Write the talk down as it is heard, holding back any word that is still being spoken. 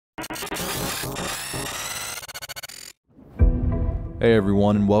Hey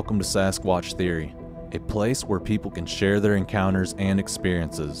everyone, and welcome to Sasquatch Theory, a place where people can share their encounters and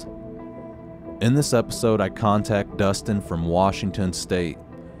experiences. In this episode, I contact Dustin from Washington State.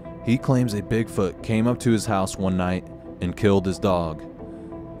 He claims a Bigfoot came up to his house one night and killed his dog.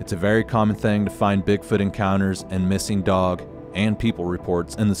 It's a very common thing to find Bigfoot encounters and missing dog and people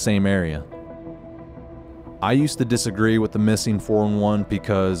reports in the same area. I used to disagree with the missing 411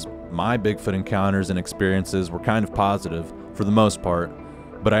 because my Bigfoot encounters and experiences were kind of positive for the most part,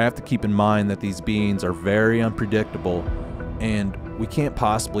 but I have to keep in mind that these beings are very unpredictable and we can't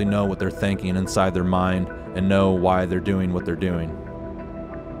possibly know what they're thinking inside their mind and know why they're doing what they're doing.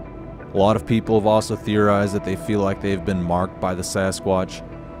 A lot of people have also theorized that they feel like they've been marked by the Sasquatch.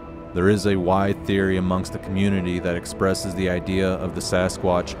 There is a wide theory amongst the community that expresses the idea of the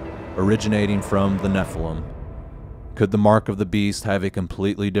Sasquatch originating from the Nephilim. Could the mark of the beast have a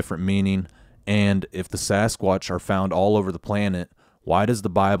completely different meaning? And if the Sasquatch are found all over the planet, why does the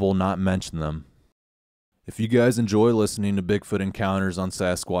Bible not mention them? If you guys enjoy listening to Bigfoot encounters on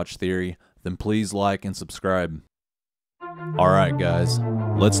Sasquatch Theory, then please like and subscribe. Alright guys,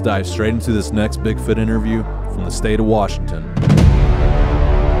 let's dive straight into this next Bigfoot interview from the state of Washington.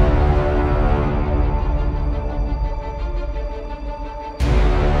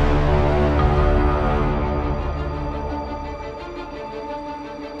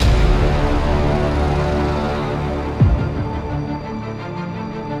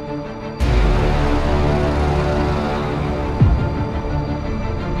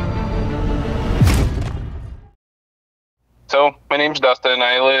 So, my name's Dustin.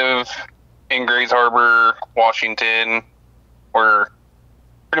 I live in Grays Harbor, Washington. We're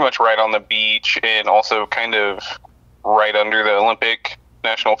pretty much right on the beach and also kind of right under the Olympic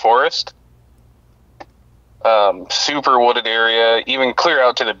National Forest. Super wooded area, even clear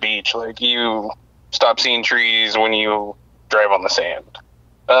out to the beach. Like, you stop seeing trees when you drive on the sand.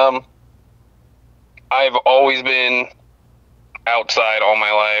 I've always been outside all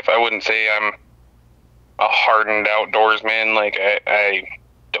my life. I wouldn't say I'm a hardened outdoorsman. Like, I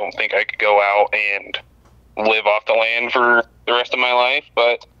don't think I could go out and live off the land for the rest of my life,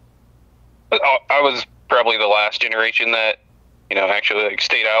 but I was probably the last generation that, actually like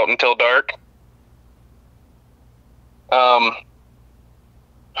stayed out until dark.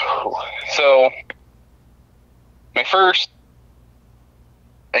 So my first,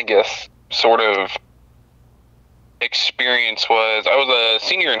 I guess, sort of experience was I was a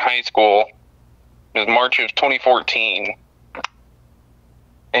senior in high school. It was March of 2014,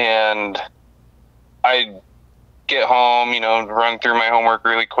 and I get home, run through my homework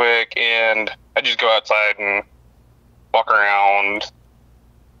really quick, and I just go outside and walk around,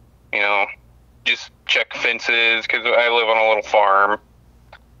 just check fences, because I live on a little farm,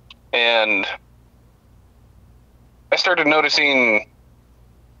 and I started noticing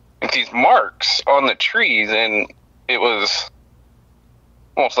these marks on the trees, and it was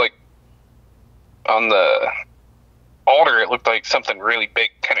almost like on the alder, it looked like something really big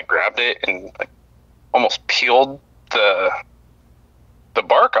kind of grabbed it and like almost peeled the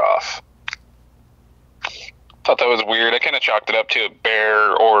bark off. Thought that was weird. I kind of chalked it up to a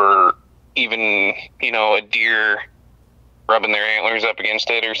bear or even, a deer rubbing their antlers up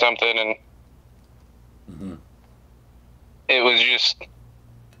against it or something. And It was just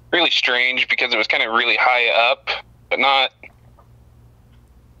really strange because it was kind of really high up, but not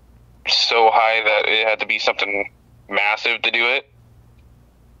so high that it had to be something massive to do it.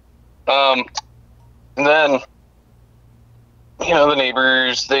 And then, the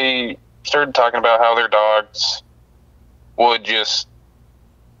neighbors, they started talking about how their dogs would just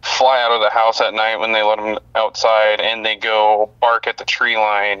fly out of the house at night when they let them outside, and they go bark at the tree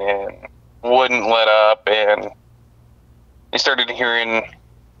line and wouldn't let up, and they started hearing a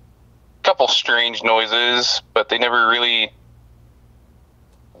couple strange noises, but they never really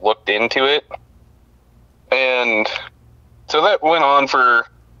looked into it. And so that went on for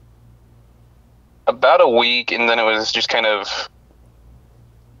about a week, and then it was just kind of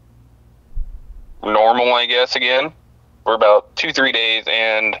normal, I guess, again for about 2-3 days.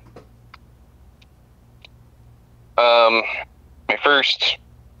 And my first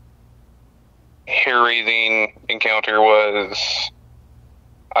hair-raising encounter was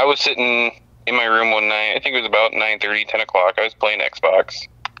I was sitting in my room one night. I think it was about 9:30, 10 o'clock. I was playing Xbox.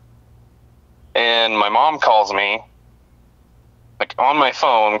 And my mom calls me, like on my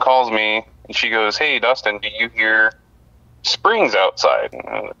phone, calls me, and she goes, "Hey, Dustin, do you hear springs outside?" And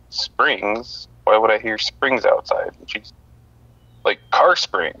I'm like, "Springs? Why would I hear springs outside?" And she's like, "Car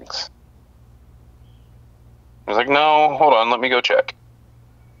springs." I was like, "No, hold on, let me go check."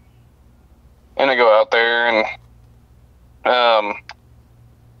 And I go out there, and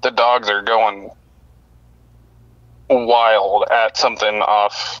the dogs are going wild at something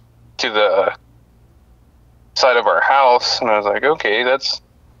off to the side of our house. And I was like, okay, that's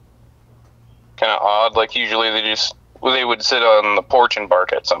kind of odd. Like, usually they would sit on the porch and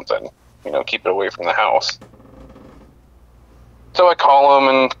bark at something, keep it away from the house. So I call them,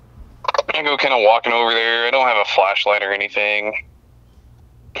 and I go kind of walking over there. I don't have a flashlight or anything.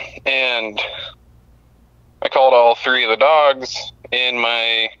 And I called all three of the dogs, and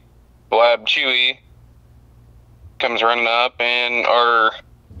my lab Chewy comes running up, and our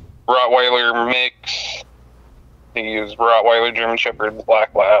Rottweiler mix, he is Rottweiler, German Shepherd,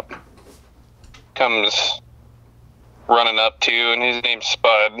 Black Lab, comes running up too, and his name's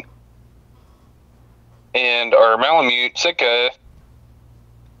Spud. And our Malamute, Sika,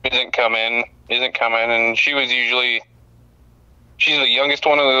 isn't coming, and she's the youngest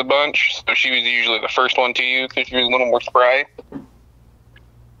one of the bunch, so she was usually the first one to you because she was a little more spry.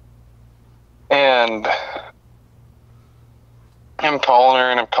 And I'm calling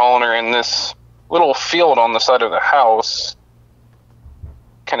her, and this little field on the side of the house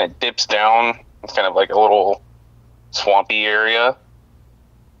kind of dips down. It's kind of like a little swampy area.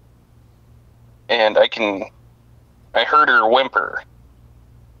 And I heard her whimper,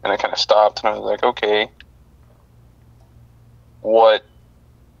 and I kind of stopped, and I was like, okay, what's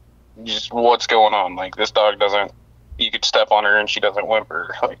going on? Like, this dog you could step on her and she doesn't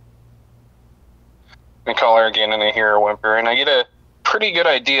whimper. Like, I call her again, and I hear her whimper, and I get a pretty good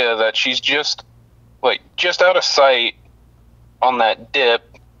idea that she's just out of sight on that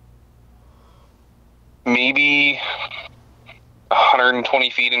dip, maybe 120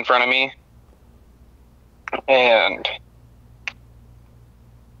 feet in front of me. And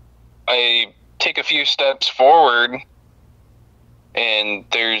I take a few steps forward, and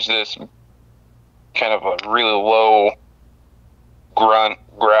there's this kind of a really low grunt,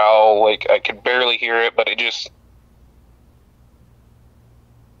 growl. Like, I could barely hear it, but it just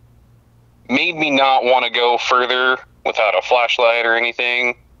made me not want to go further without a flashlight or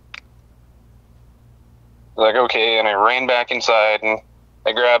anything. Like, okay, and I ran back inside, and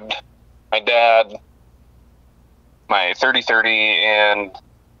I grabbed my dad, my 30-30, and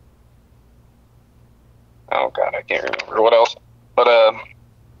oh god, I can't remember what else. But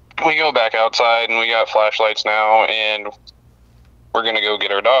we go back outside, and we got flashlights now, and we're gonna go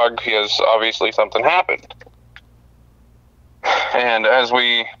get our dog because obviously something happened. And as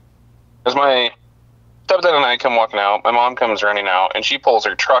my stepdad and I come walking out, my mom comes running out, and she pulls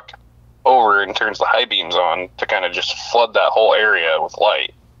her truck over and turns the high beams on to kind of just flood that whole area with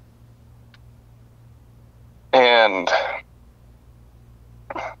light. And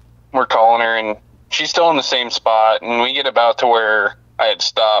we're calling her, and she's still in the same spot, and we get about to where I had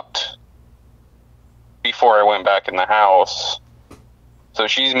stopped before I went back in the house. So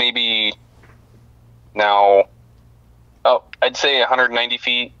she's maybe now, I'd say 190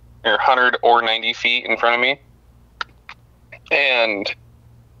 feet, or 100 or 90 feet in front of me. And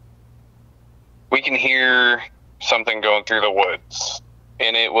we can hear something going through the woods.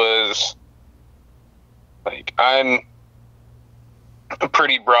 And it was like, I'm a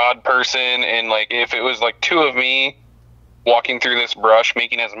pretty broad person, and like, if it was like two of me walking through this brush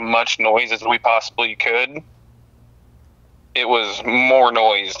making as much noise as we possibly could, it was more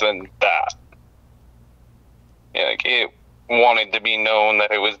noise than that. Yeah, like, it wanted to be known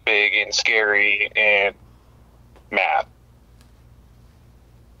that it was big and scary and mad.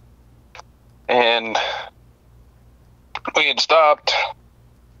 And we had stopped,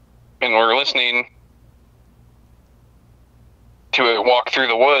 and we're listening to it walk through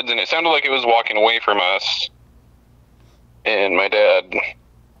the woods, and it sounded like it was walking away from us. And my dad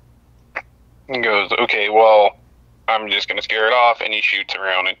goes, okay, well, I'm just going to scare it off, and he shoots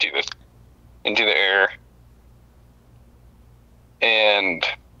around into the air. And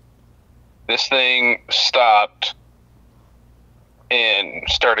this thing stopped and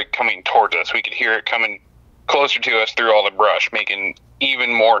started coming towards us. We could hear it coming closer to us through all the brush, making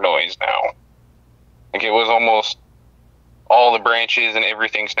even more noise now. Like, it was almost all the branches and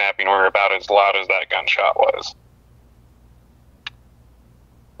everything snapping were about as loud as that gunshot was.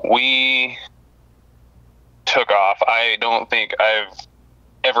 We took off. I don't think I've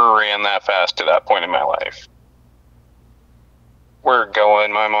ever ran that fast to that point in my life. We're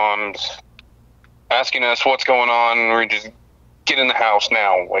going. My mom's asking us what's going on. We just get in the house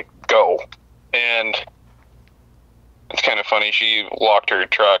now, like, go. And it's kind of funny. She locked her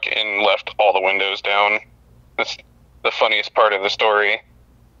truck and left all the windows down. That's the funniest part of the story.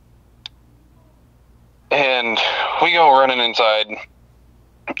 And we go running inside,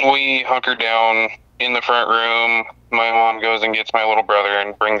 we hunker down in the front room. My mom goes and gets my little brother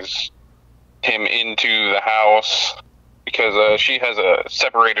and brings him into the house because she has a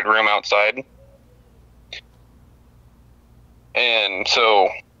separated room outside. And so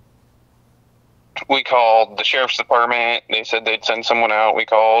we called the sheriff's department. They said they'd send someone out. We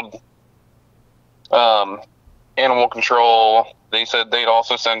called animal control. They said they'd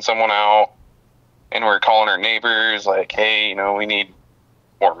also send someone out. And we're calling our neighbors like, hey, you know, we need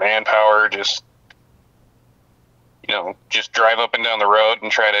more manpower. Just drive up and down the road and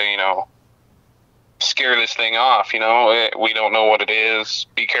try to, you know, scare this thing off. You know, we don't know what it is.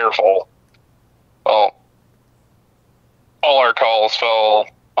 Be careful. Well, all our calls fell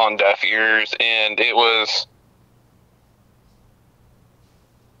on deaf ears, and it was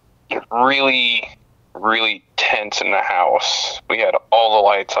really, really tense in the house. We had all the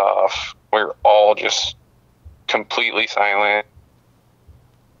lights off. We were all just completely silent.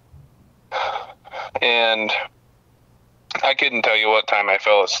 And I couldn't tell you what time I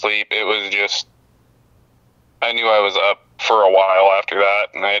fell asleep. It was just, I knew I was up for a while after that,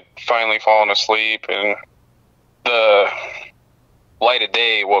 and I had finally fallen asleep, and the light of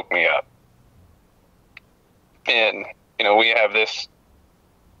day woke me up. And, you know, we have this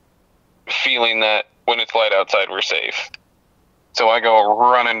feeling that when it's light outside, we're safe. So I go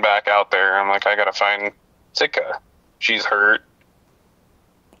running back out there. I'm like, I gotta find Sitka. She's hurt.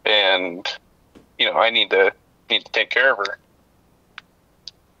 And, you know, I need to take care of her.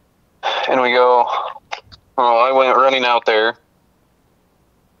 And we go, well, I went running out there,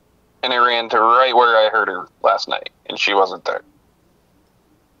 and I ran to right where I heard her last night, and she wasn't there.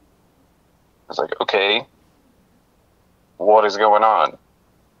 I was like, okay, what is going on?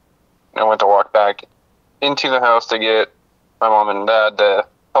 And I went to walk back into the house to get my mom and dad to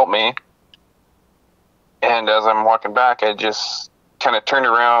help me. And as I'm walking back, I just kind of turned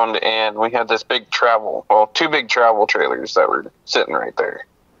around, and we had this two big travel trailers that were sitting right there.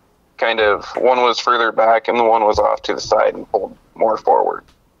 Kind of, one was further back, and the one was off to the side and pulled more forward.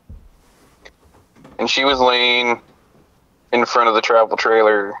 And she was laying in front of the travel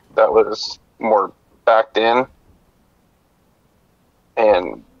trailer that was more backed in.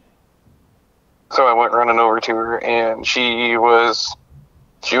 And so I went running over to her, and she was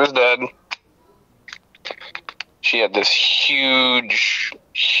dead. She had this huge,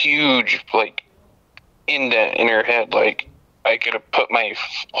 like, indent in her head. Like, I could have put my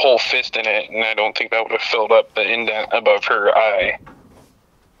whole fist in it, and I don't think that would have filled up the indent above her eye.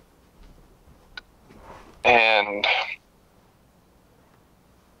 And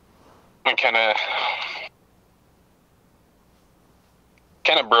I kind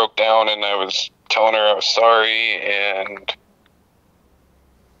of broke down, and I was telling her I was sorry, and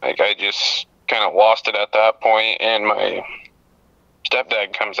like I just kind of lost it at that point. And my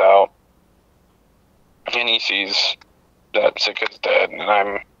stepdad comes out, and he sees that Sitka's dead, and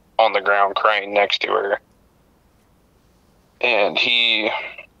I'm on the ground crying next to her. And he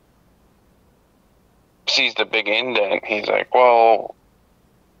sees the big indent. He's like, well,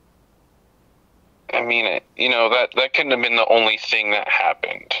 I mean, you know, that couldn't have been the only thing that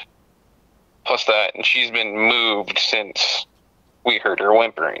happened. Plus that, and she's been moved since we heard her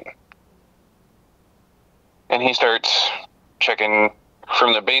whimpering. And he starts checking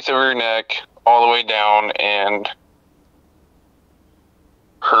from the base of her neck all the way down, and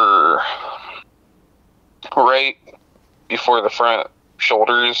her right before the front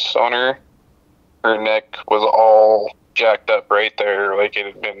shoulders on her neck was all jacked up right there, like it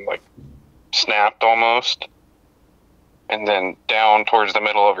had been like snapped almost. And then down towards the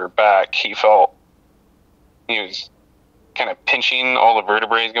middle of her back, he was kind of pinching all the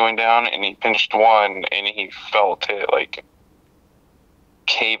vertebrae going down, and he pinched one, and he felt it like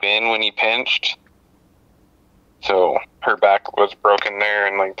cave in when he pinched. So her back was broken there,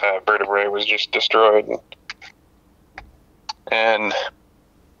 and like that vertebrae was just destroyed. And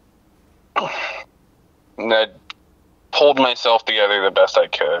I pulled myself together the best I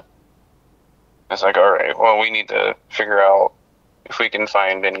could. It's like, all right, well, we need to figure out if we can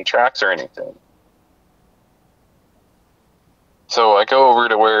find any tracks or anything. So I go over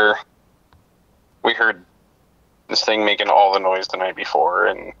to where we heard this thing making all the noise the night before,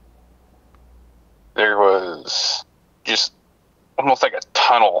 and there was just almost like a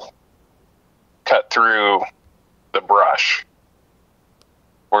tunnel cut through the brush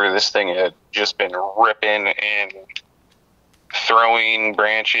where this thing had just been ripping and throwing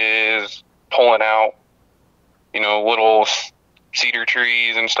branches, pulling out, you know, little cedar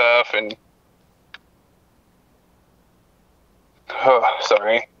trees and stuff. And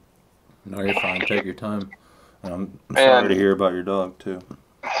sorry. No, you're fine. Take your time. I'm sorry to hear about your dog too.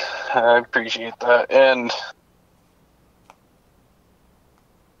 I appreciate that. And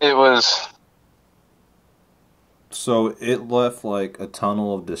it was... So it left like a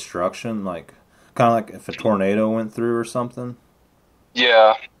tunnel of destruction, like kind of like if a tornado went through or something?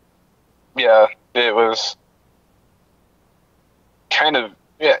 Yeah. Yeah, it was kind of...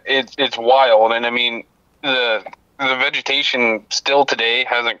 Yeah, it's wild. And I mean, the vegetation still today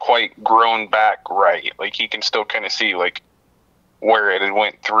hasn't quite grown back right. Like, you can still kind of see, like, where it had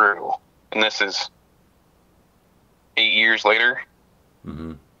went through. And this is 8 years later.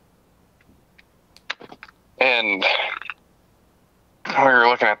 Mm-hmm. And we were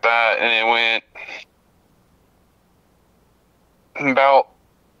looking at that, and it went about,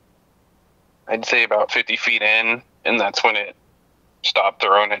 I'd say about 50 feet in, and that's when it stopped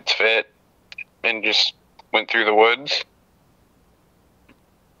throwing its fit and just went through the woods.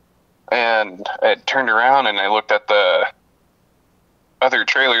 And I turned around and I looked at the other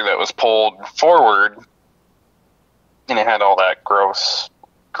trailer that was pulled forward, and it had all that gross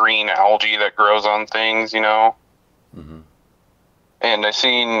green algae that grows on things, you know. Mm-hmm. And I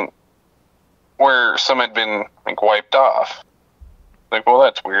seen where some had been like wiped off. Like, well,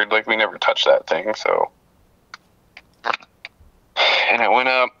 that's weird. Like, we never touched that thing, so. And I went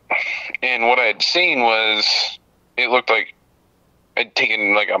up, and what I had seen was, it looked like I'd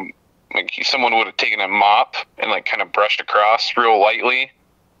taken like someone would have taken a mop and like kind of brushed across real lightly,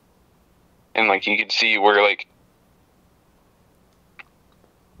 and like you could see where like.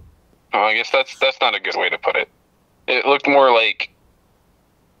 Oh, I guess that's not a good way to put it. It looked more like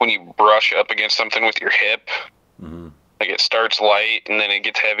when you brush up against something with your hip. Mm-hmm. Like, it starts light, and then it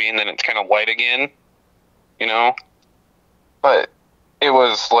gets heavy, and then it's kind of light again, you know? But it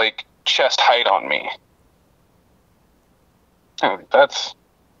was like chest height on me. That's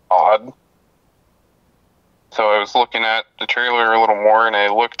odd. So I was looking at the trailer a little more, and I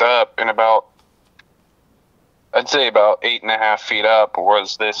looked up, and I'd say about 8.5 feet up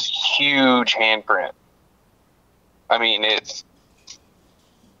was this huge handprint. I mean, it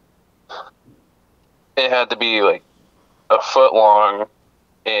had to be like a foot long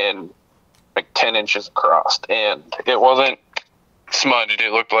and like 10 inches across. And it wasn't smudged.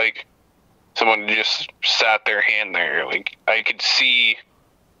 It looked like someone just sat their hand there. Like, I could see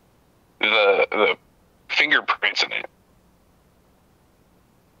the fingerprints in it.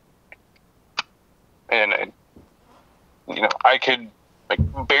 And I could like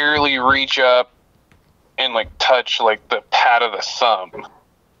barely reach up and like touch like the pad of the thumb.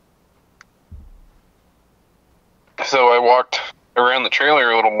 So I walked around the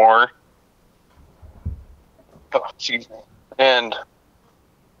trailer a little more. Oh, excuse me. And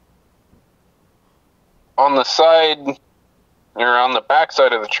on the side, or on the back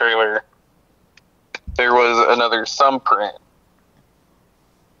side of the trailer, there was another thumbprint.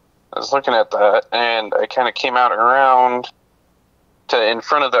 I was looking at that, and I kind of came out around to in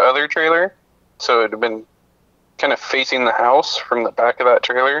front of the other trailer, so it had been kind of facing the house from the back of that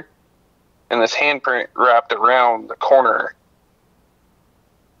trailer, and this handprint wrapped around the corner.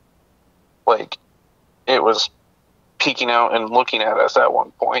 Like, it was peeking out and looking at us at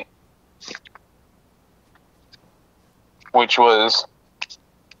one point. Which was,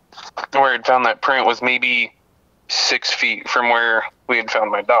 where I'd found that print was maybe 6 feet from where we had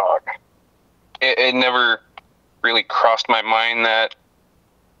found my dog. It never really crossed my mind that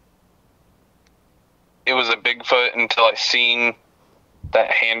it was a Bigfoot until I seen that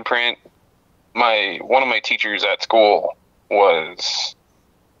handprint. One of my teachers at school was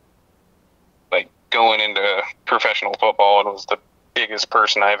like going into professional football and was the biggest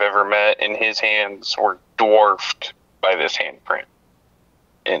person I've ever met, and his hands were dwarfed by this handprint.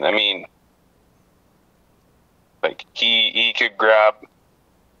 And I mean, like, he could grab,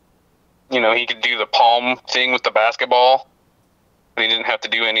 he could do the palm thing with the basketball. He didn't have to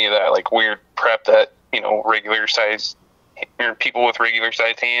do any of that like weird prep that regular size people with regular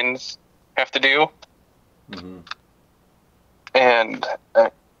sized hands have to do. Mm-hmm. And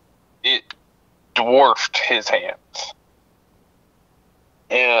it dwarfed his hands.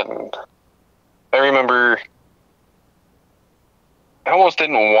 And I remember I almost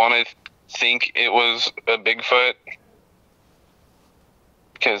didn't want to think it was a Bigfoot,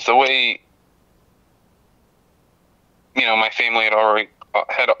 because the way my family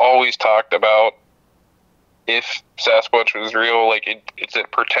had always talked about, if Sasquatch was real, like it's a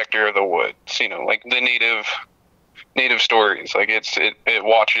protector of the woods, like the native stories, like it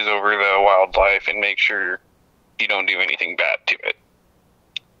watches over the wildlife and makes sure you don't do anything bad to it.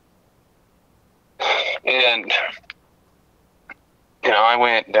 And I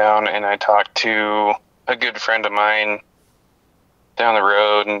went down and I talked to a good friend of mine down the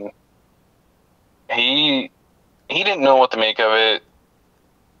road, and he didn't know what to make of it,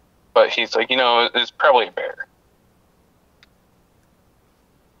 but he's like, it's probably a bear.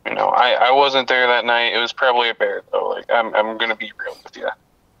 I wasn't there that night. It was probably a bear, though. Like, I'm gonna be real with you.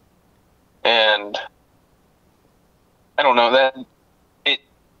 And I don't know, that it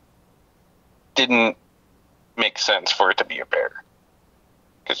didn't make sense for it to be a bear,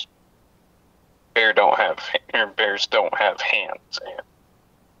 because bears don't have hands, and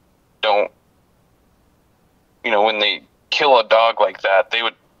don't, when they kill a dog like that, they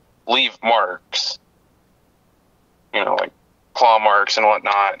would leave marks, like claw marks and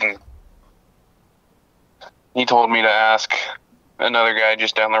whatnot. And he told me to ask another guy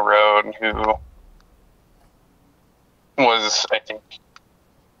just down the road who was, I think,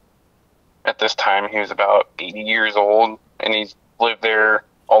 at this time, he was about 80 years old, and he's lived there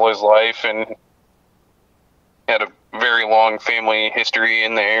all his life and had a very long family history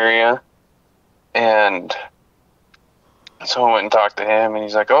in the area. And so I went and talked to him, and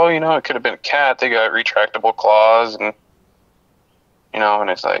he's like, oh, it could have been a cat. They got retractable claws, and, and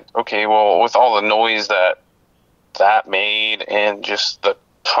it's like, okay, well, with all the noise that made and just the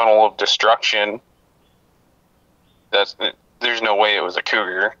tunnel of destruction, there's no way it was a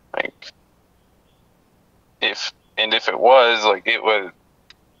cougar. Like, if it was, like, it was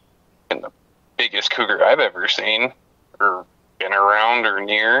the biggest cougar I've ever seen or been around or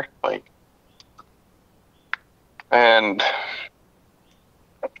near. Like, and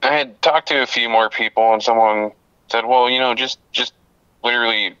I had talked to a few more people, and someone said, well, just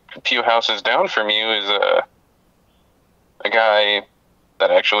literally a few houses down from you is a guy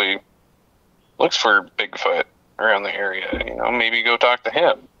that actually looks for Bigfoot around the area. Maybe go talk to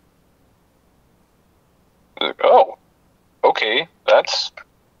him. Like, oh, okay, that's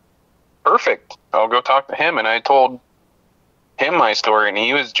perfect. I'll go talk to him. And I told him my story, and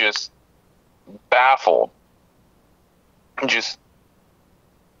he was just baffled.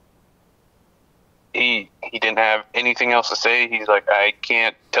 He didn't have anything else to say. He's like, I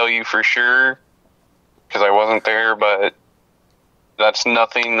can't tell you for sure because I wasn't there, but that's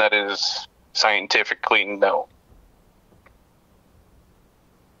nothing that is scientifically known.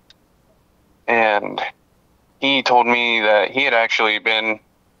 And he told me that he had actually been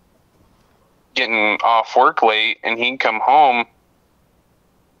getting off work late, and he'd come home,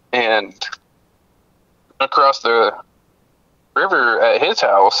 and across the river at his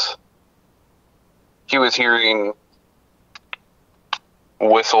house, he was hearing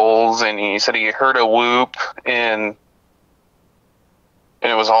whistles, and he said he heard a whoop, and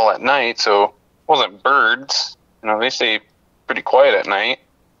it was all at night, so it wasn't birds. They stay pretty quiet at night.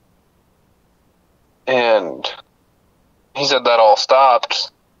 And he said that all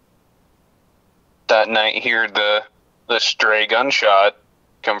stopped that night. He heard the stray gunshot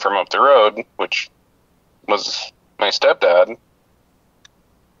come from up the road, which was my stepdad.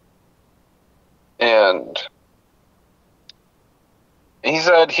 And he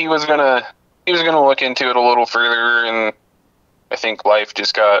said he was gonna look into it a little further, and I think life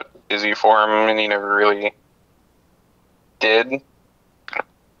just got busy for him, and he never really did.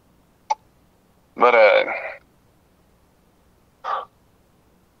 But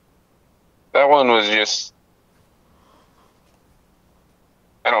that one was just,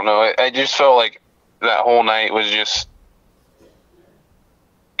 I don't know. I just felt like that whole night was just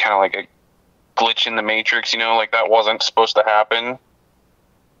kind of like a glitch in the Matrix, like that wasn't supposed to happen,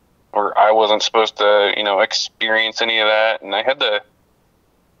 or I wasn't supposed to, experience any of that. And I had to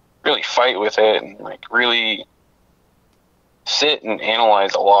really fight with it and like really sit and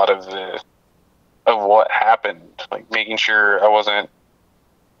analyze a lot of what happened, like making sure I wasn't,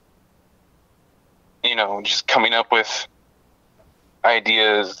 just coming up with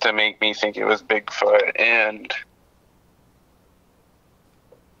ideas to make me think it was Bigfoot. And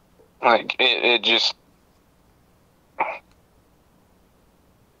like it just,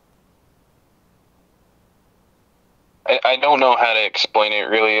 I don't know how to explain it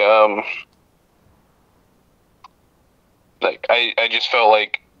really. Like I just felt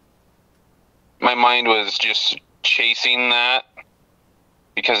like my mind was just chasing that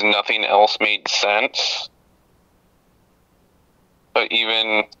because nothing else made sense. But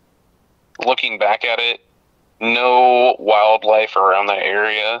even looking back at it, no wildlife around that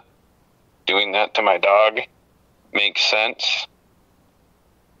area doing that to my dog makes sense.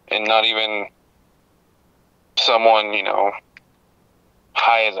 And not even someone,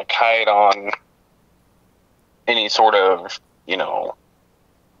 high as a kite on any sort of,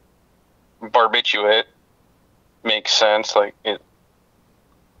 barbiturate makes sense. Like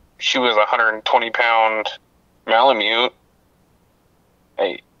she was a 120-pound Malamute.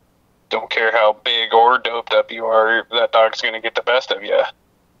 don't care how big or doped up you are, that dog's going to get the best of you.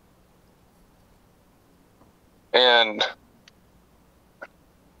 And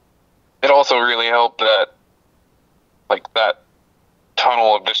it also really helped that, like, that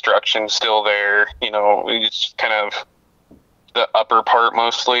tunnel of destruction still there. You know, it's kind of the upper part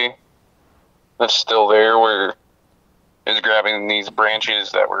mostly that's still there, where it's grabbing these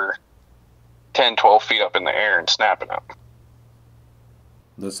branches that were 10, 12 feet up in the air and snapping them.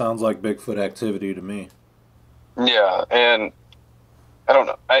 That sounds like Bigfoot activity to me. Yeah, and I don't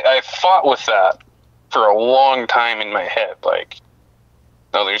know. I fought with that for a long time in my head. Like,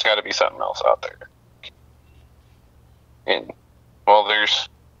 no, there's got to be something else out there. And, well, there's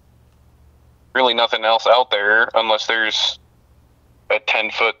really nothing else out there unless there's a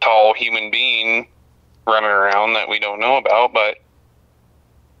 10-foot tall human being running around that we don't know about, but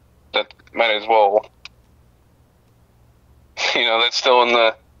that might as well, you know, that's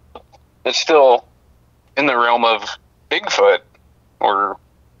still in the realm of Bigfoot, or,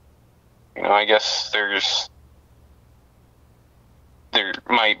 you know, I guess there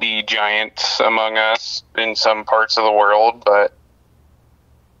might be giants among us in some parts of the world, but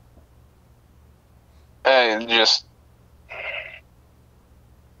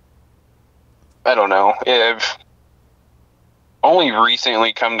I don't know. I've only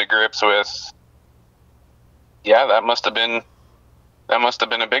recently come to grips with, yeah, that must have been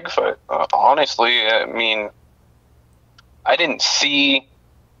a Bigfoot. Honestly, I mean, I didn't see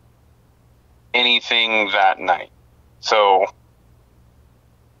anything that night. So,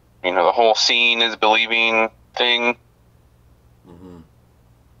 you know, the whole seeing is believing thing. Mm-hmm.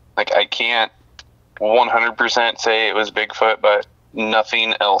 Like, I can't 100% say it was Bigfoot, but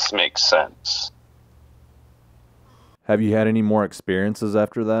nothing else makes sense. Have you had any more experiences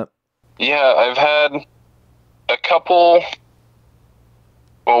after that? Yeah, I've had a couple.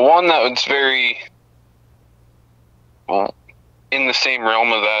 Well, one that was very, well, in the same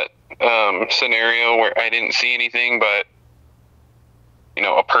realm of that scenario where I didn't see anything, but, you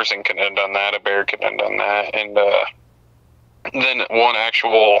know, a person could have done that, a bear could have done that, and then one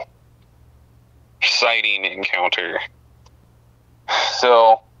actual sighting encounter.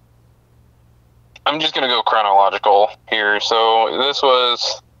 So, I'm just going to go chronological here. So, this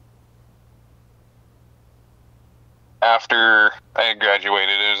was after I had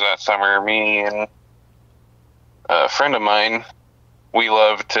graduated. It was that summer. Me and a friend of mine, we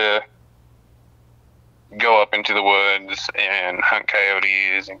loved to go up into the woods and hunt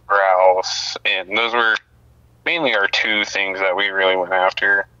coyotes and grouse, and those were mainly our two things that we really went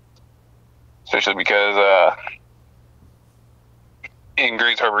after, especially because in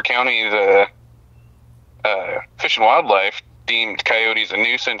Grays Harbor County, the Fish and Wildlife deemed coyotes a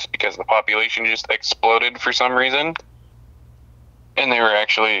nuisance because the population just exploded for some reason, and they were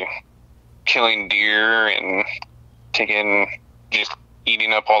actually killing deer and just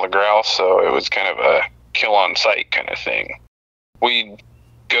eating up all the grouse, so it was kind of a kill on sight kind of thing. We'd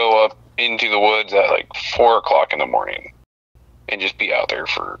go up into the woods at like 4 o'clock in the morning and just be out there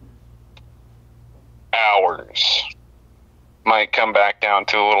for hours. Might come back down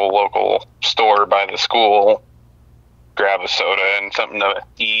to a little local store by the school, grab a soda and something to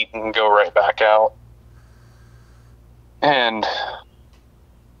eat, and go right back out. And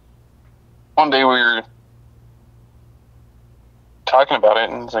one day we were talking about it,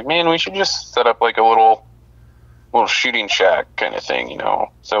 and it's like, man, we should just set up like a little shooting shack kind of thing, you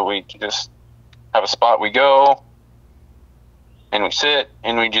know, so we just have a spot we go and we sit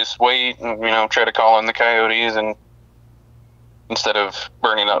and we just wait and, you know, try to call in the coyotes, and instead of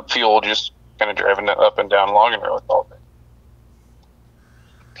burning up fuel, just kind of driving up and down logging roads all day.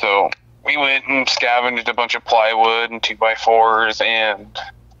 So we went and scavenged a bunch of plywood and 2x4s and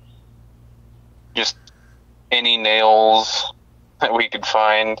just any nails that we could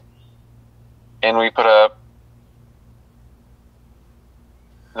find, and we put up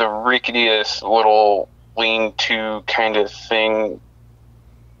the ricketiest little lean-to kind of thing.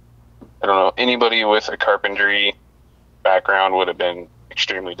 I don't know, anybody with a carpentry background would have been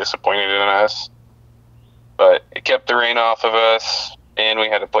extremely disappointed in us, but it kept the rain off of us, and we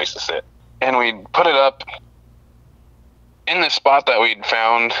had a place to sit. And we'd put it up in the spot that we'd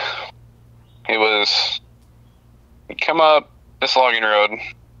found. You'd come up this logging road,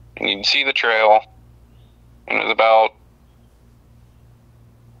 and you'd see the trail, and it was about,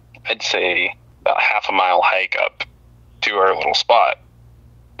 I'd say, about half a mile hike up to our little spot.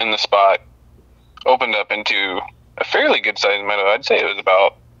 And the spot opened up into a fairly good-sized meadow. I'd say it was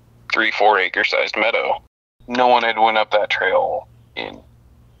about 3-4 acre-sized meadow. No one had went up that trail in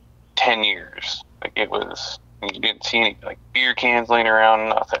 10 years. Like, you didn't see any, like, beer cans laying around,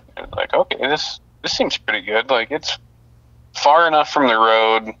 nothing. It was like, okay, this seems pretty good. Like, it's far enough from the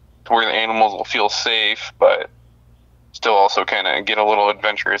road to where the animals will feel safe, but still also kind of get a little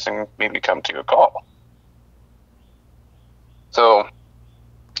adventurous and maybe come to a call. So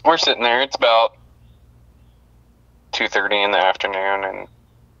we're sitting there. It's about 2:30 in the afternoon, and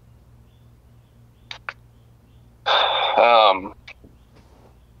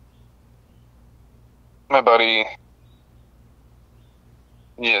my buddy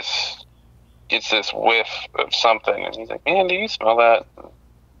just gets this whiff of something, and he's like, "Man, do you smell that?"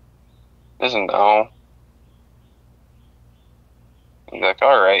 Isn't no. He's like,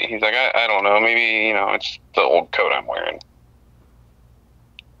 "All right." He's like, I don't know. Maybe, it's the old coat I'm wearing."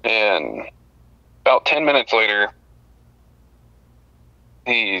 And about 10 minutes later,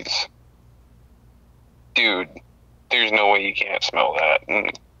 dude, there's no way you can't smell that.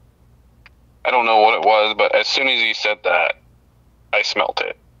 And I don't know what it was, but as soon as he said that, I smelt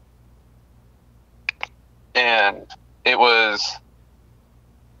it. And it was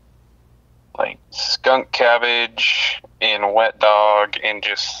like skunk cabbage and wet dog and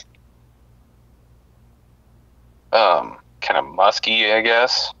just kind of musky, I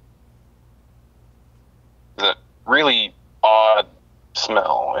guess. The really odd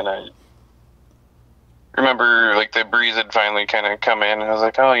smell. And I remember, like, the breeze had finally kind of come in, and I was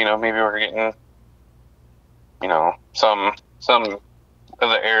like, oh, maybe we're getting, some of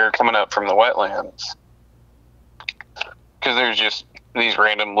the air coming up from the wetlands. Because there's just these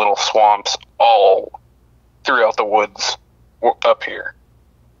random little swamps all throughout the woods up here.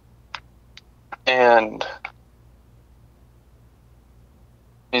 And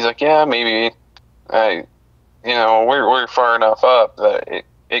he's like, yeah, maybe. We're far enough up that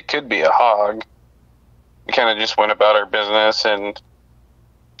it could be a hog. We kind of just went about our business, and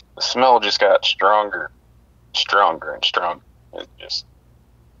the smell just got stronger and stronger. It just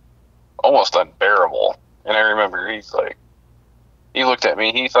almost unbearable. And I remember he looked at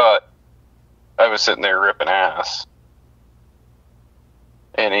me, he thought I was sitting there ripping ass.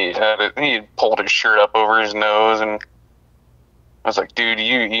 And he had pulled his shirt up over his nose, and I was like, dude,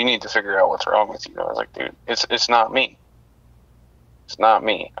 you need to figure out what's wrong with you. I was like, dude, it's not me. It's not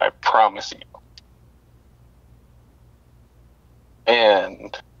me. I promise you.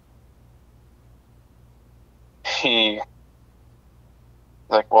 And he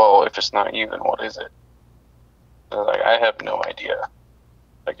like, well, if it's not you, then what is it? I was like, I have no idea.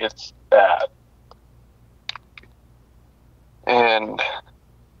 Like, it's bad. And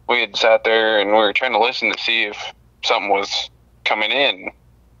we had sat there and we were trying to listen to see if something was coming in.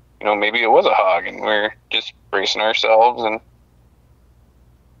 Maybe it was a hog, and we're just bracing ourselves, and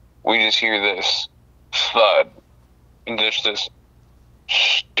we just hear this thud, and just this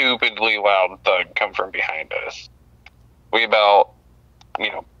stupidly loud thud come from behind us. We about,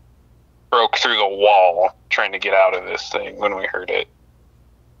 broke through the wall trying to get out of this thing when we heard it.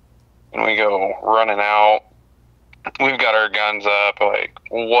 And we go running out. We've got our guns up, like,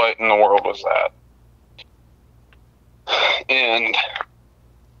 what in the world was that? And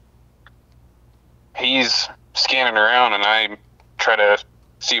he's scanning around, and I try to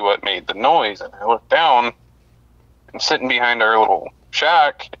see what made the noise, and I look down, and sitting behind our little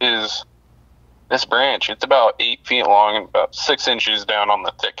shack is this branch. It's about 8 feet long and about 6 inches down on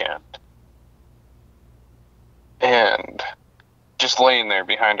the thick end. And just laying there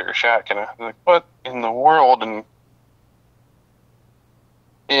behind our shack, and I was like, what in the world? And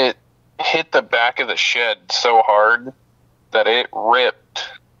it hit the back of the shed so hard that it ripped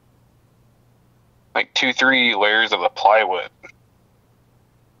like 2-3 layers of the plywood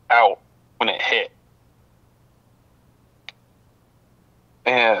out when it hit.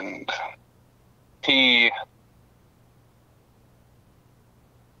 And he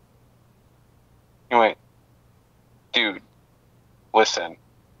went, dude, listen.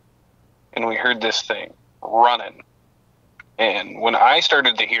 And we heard this thing running. And when I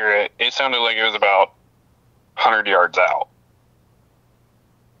started to hear it, it sounded like it was about 100 yards out.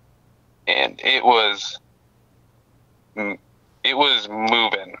 And it was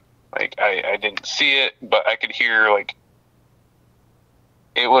moving. Like, I didn't see it, but I could hear, like,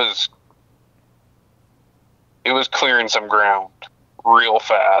 it was clearing some ground real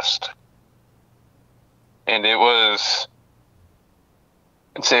fast. And it was,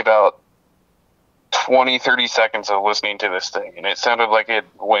 I'd say, about 20-30 seconds of listening to this thing, and it sounded like it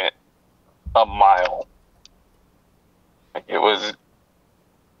went a mile. Like, it was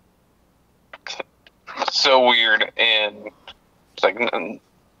so weird, and it's like,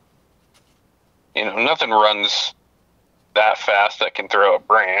 nothing runs that fast that can throw a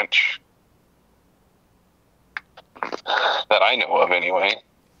branch that I know of, anyway.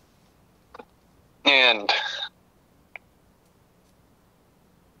 And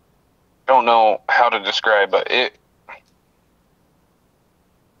don't know how to describe, but it's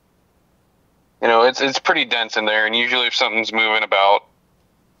pretty dense in there. And usually if something's moving about,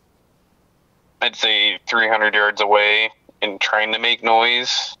 I'd say 300 yards away and trying to make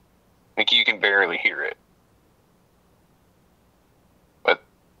noise, like you can barely hear it. But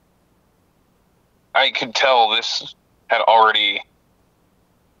I could tell this had already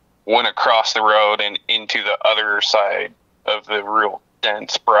went across the road and into the other side of the real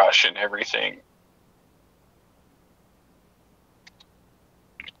dense brush and everything.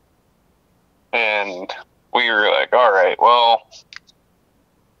 And we were like, all right, well,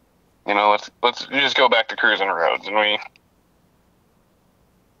 let's just go back to cruising roads. And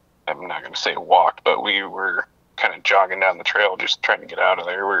I'm not going to say walked, but we were kind of jogging down the trail, just trying to get out of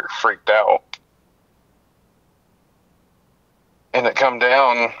there. We were freaked out. And I come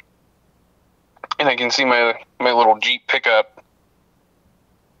down, and I can see my little Jeep pickup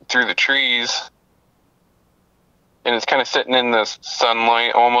through the trees, and it's kind of sitting in the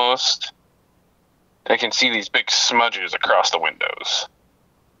sunlight almost. And I can see these big smudges across the windows,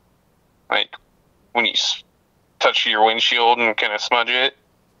 like when you touch your windshield and kind of smudge it.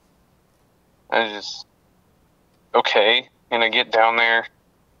 I just, okay, and I get down there,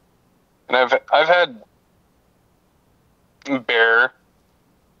 and I've had bear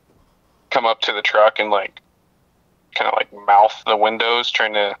come up to the truck and kind of mouth the windows,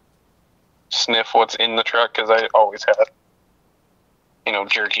 trying to sniff what's in the truck, because I always had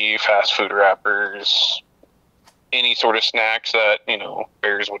jerky, fast food wrappers, any sort of snacks that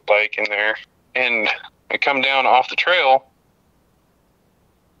bears would like in there. And I come down off the trail,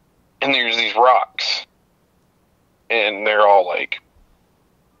 and there's these rocks, and they're all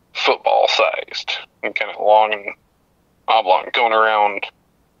football sized and kind of long and oblong, going around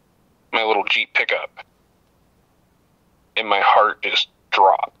my little Jeep pickup. And my heart just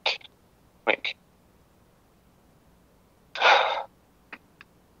dropped.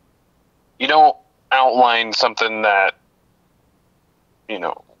 You don't outline something that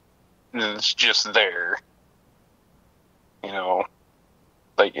is just there. They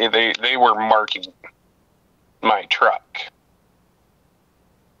were marking my truck.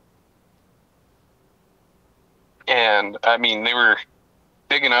 And I mean, they were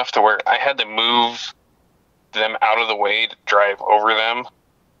big enough to where I had to move them out of the way to drive over them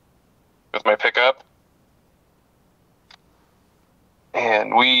with my pickup.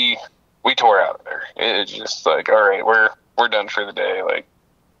 And we tore out of there. It's just all right, we're done for the day.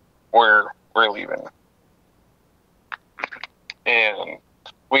 We're leaving. And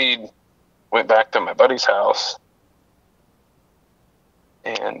we went back to my buddy's house,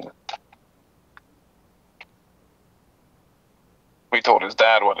 and we told his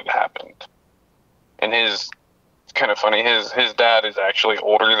dad what had happened. And it's kind of funny, his dad is actually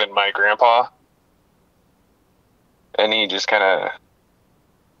older than my grandpa. And he just kind of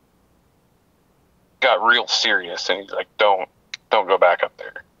got real serious, and he's like, don't go back up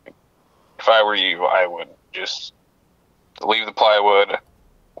there. If I were you, I would just leave the plywood,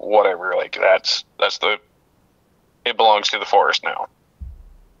 whatever. It belongs to the forest now.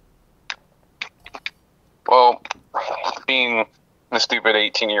 Well, being the stupid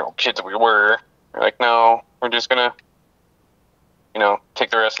 18-year-old kids we were like, no, we're just gonna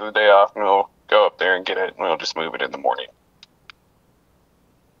take the rest of the day off, and we'll go up there and get it, and we'll just move it in the morning.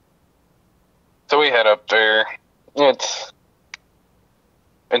 So we head up there. I'd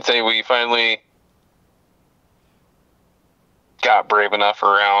say we finally got brave enough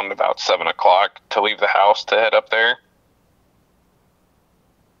around about 7 o'clock to leave the house to head up there.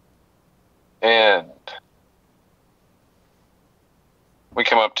 And we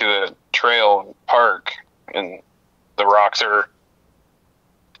come up to the trail and park, and the rocks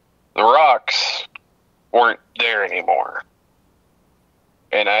weren't there anymore.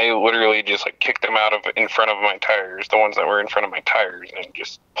 And I literally just kicked them out of in front of my tires, the ones that were in front of my tires, and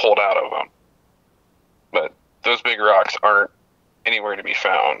just pulled out of them. But those big rocks aren't anywhere to be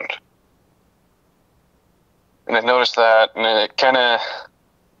found. And I noticed that, and it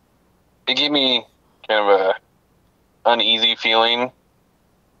gave me kind of a uneasy feeling.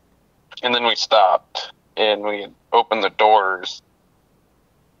 And then we stopped, and we opened the doors,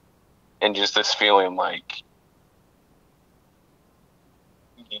 and just this feeling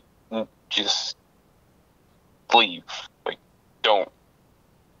just leave. Don't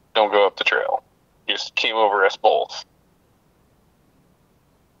go up the trail. Just came over us both.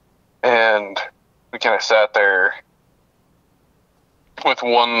 And we kind of sat there with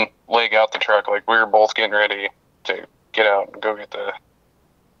one leg out the truck, we were both getting ready to get out and go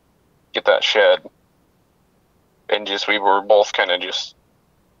get at that shed, and we were both kind of just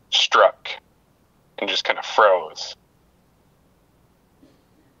struck and just kind of froze.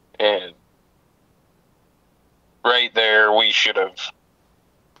 And right there, we should have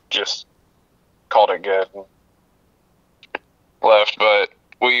just called it good and left, but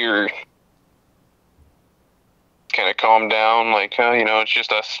we were kind of calmed down, like, it's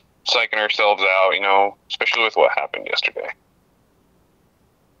just us psyching ourselves out, especially with what happened yesterday.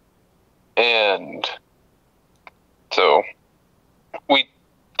 And so we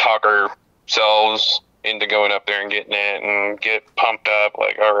talk ourselves into going up there and getting it and get pumped up,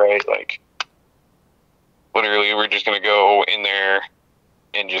 like, all right, like, literally we're just going to go in there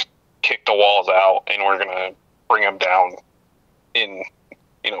and just kick the walls out, and we're going to bring them down in,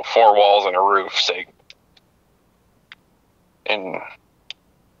 4 walls and a roof segment. And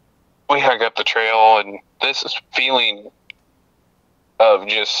we hike up the trail, and this feeling of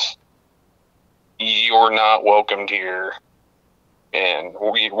just, you're not welcomed here, and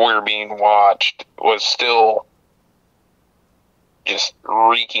we're being watched, was still just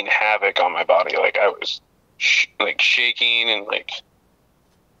wreaking havoc on my body. Like, I was shaking and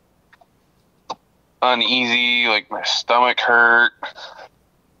uneasy, like my stomach hurt.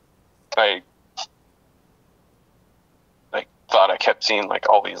 I thought I kept seeing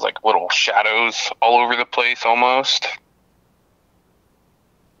all these little shadows all over the place almost.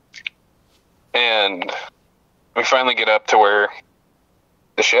 And we finally get up to where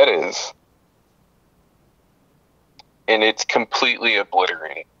the shed is, and it's completely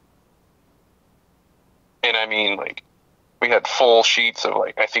obliterated. And I mean, we had full sheets of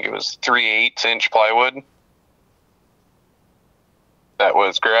I think it was 3/8-inch plywood that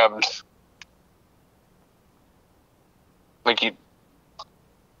was grabbed. I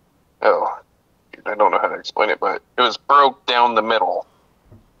don't know how to explain it, but it was broke down the middle.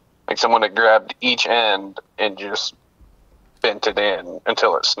 Someone had grabbed each end and just bent it in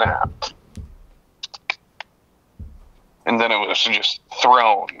until it snapped. And then it was just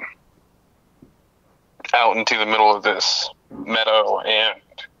thrown out into the middle of this meadow, and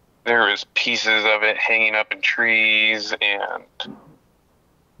there was pieces of it hanging up in trees, and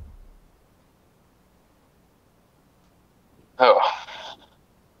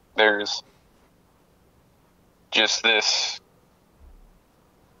there's just this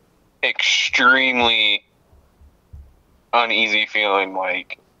extremely uneasy feeling.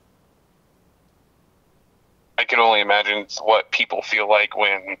 I could only imagine what people feel like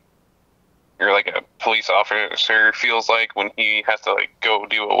when you're a police officer feels like when he has to go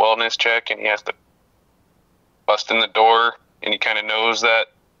do a wellness check, and he has to bust in the door, and he kind of knows that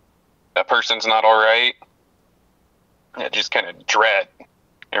that person's not all right. Yeah, just kind of dread.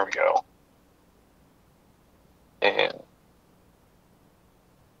 There we go. And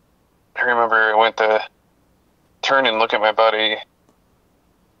I remember I went to turn and look at my buddy,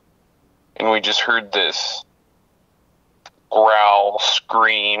 and we just heard this growl,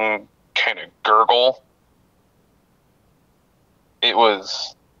 scream, kind of gurgle. It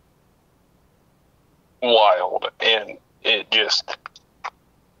was wild, and it just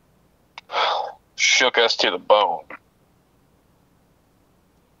shook us to the bone.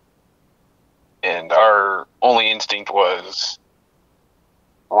 And our only instinct was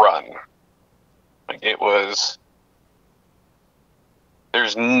run.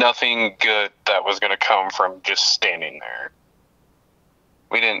 There's nothing good that was going to come from just standing there.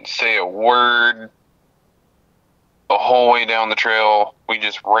 We didn't say a word the whole way down the trail. We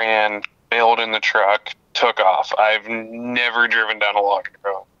just ran, bailed in the truck, took off. I've never driven down a logging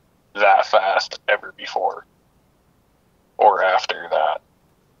road that fast ever before or after that.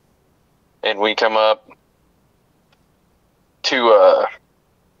 And we come up to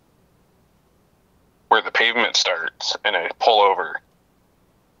where the pavement starts, and I pull over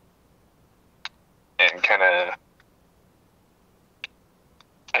and kind of,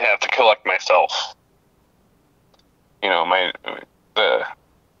 I have to collect myself.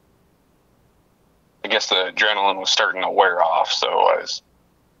 I guess the adrenaline was starting to wear off, so I was,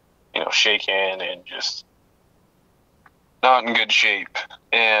 shaking and just not in good shape.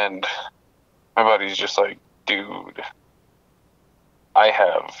 And my buddy's just like, dude, I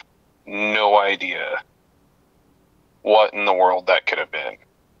have no idea what in the world that could have been.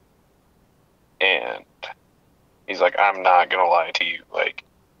 And he's like, I'm not going to lie to you.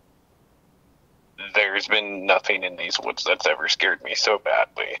 There's been nothing in these woods that's ever scared me so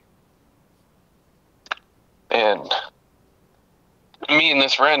badly. And me and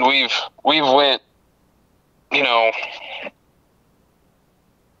this friend, we've went, I'm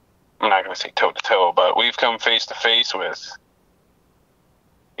not going to say toe to toe, but we've come face to face with,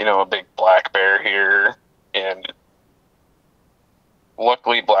 a big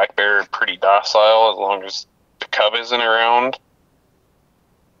docile as long as the cub isn't around.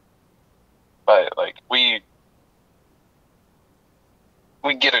 But like we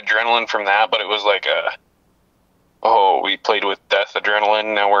get adrenaline from that, but it was like we played with death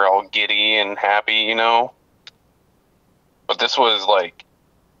adrenaline, now we're all giddy and happy, you know? But this was like,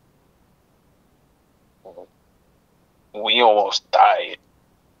 we almost died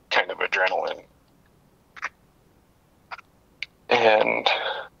kind of adrenaline. And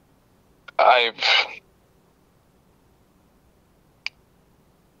I've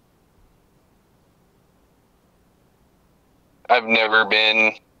never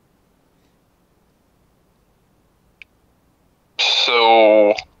been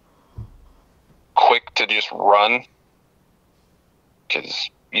so quick to just run, because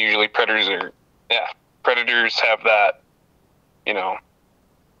usually predators have that, you know,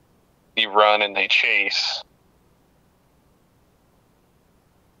 you run and they chase,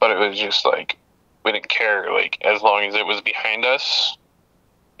 but it was just like, we didn't care, like, as long as it was behind us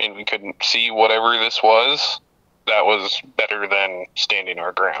and we couldn't see whatever this was, that was better than standing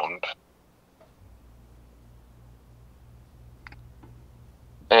our ground.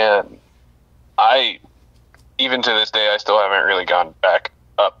 And even to this day, I still haven't really gone back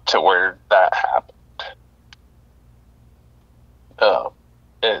up to where that happened.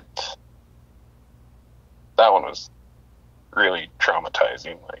 That one was really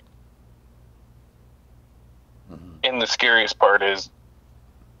traumatizing. Like, and the scariest part is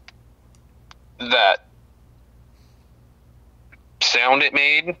that sound it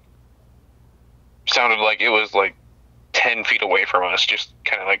made sounded like it was like 10 feet away from us, just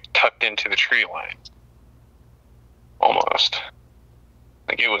kind of like tucked into the tree line. Almost.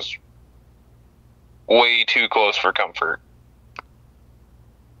 Like it was way too close for comfort.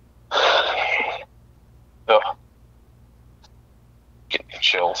 Ugh. Getting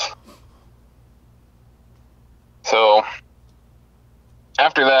chills. So,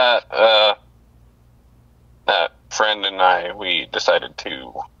 after that, that friend and I, we decided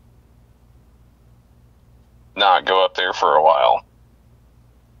to not go up there for a while.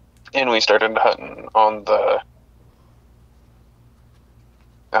 And we started hunting on the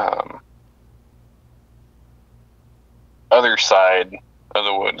other side of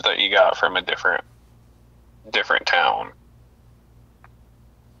the woods that you got from a different town.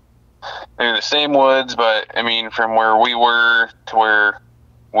 They're the same woods, but I mean, from where we were to where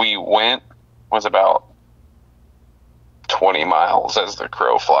we went was about 20 miles as the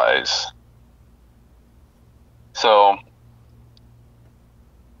crow flies. So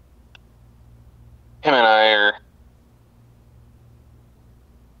him and I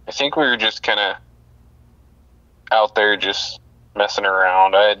think we were just kind of out there just messing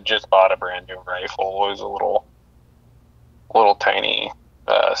around. I had just bought a brand new rifle. It was a little tiny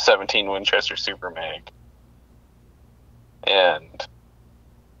 17 Winchester Super Mag. And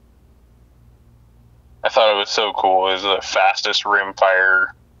I thought it was so cool. It was the fastest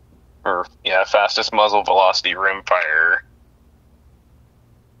fastest muzzle velocity rimfire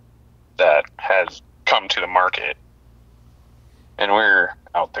that has come to the market. And we're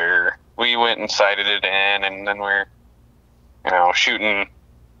out there. We went and sighted it in, and then we're, shooting,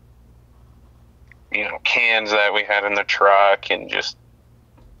 cans that we had in the truck, and just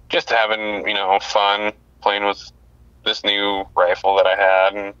having, fun playing with this new rifle that I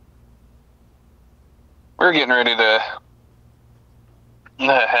had. And we were getting ready to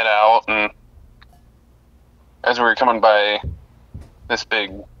head out, and as we were coming by this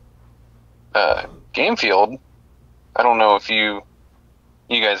big game field, I don't know if you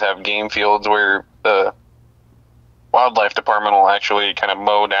guys have game fields where the wildlife department will actually kind of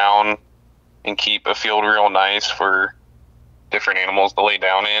mow down and keep a field real nice for different animals to lay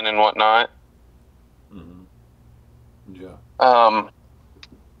down in and whatnot. Mm-hmm. Yeah.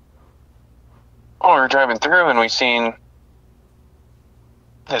 We were driving through and we seen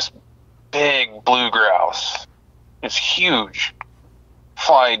this big blue grouse. It's huge.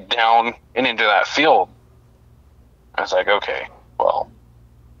 Fly down and into that field. I was like, okay, well,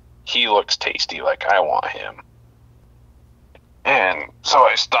 he looks tasty, like I want him. And so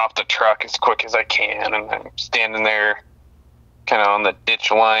I stopped the truck as quick as I can, and I'm standing there kind of on the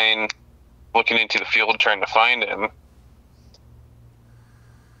ditch line looking into the field trying to find him.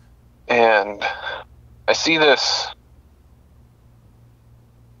 And I see this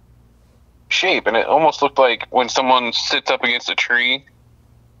shape, and it almost looked like when someone sits up against a tree,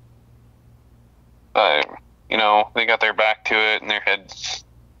 they got their back to it and their head's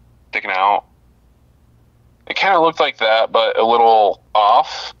sticking out. It kind of looked like that, but a little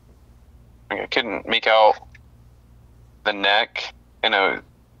off. I couldn't make out the neck, and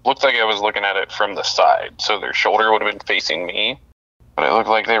looked like I was looking at it from the side, so their shoulder would have been facing me, but it looked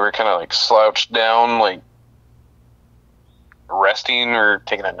like they were kind of like slouched down, like resting or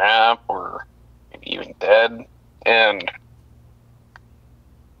taking a nap or maybe even dead. And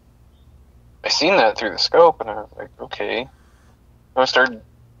I seen that through the scope, and I was like, okay. I started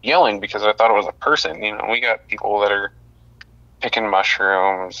yelling because I thought it was a person. You know, we got people that are picking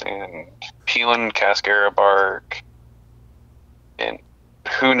mushrooms and peeling cascara bark and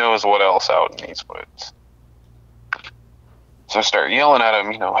who knows what else out in these woods. So I start yelling at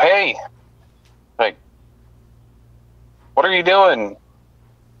him, you know, hey, like, what are you doing?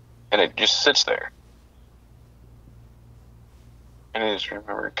 And it just sits there. And I just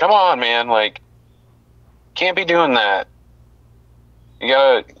remember, come on, man, like, can't be doing that. You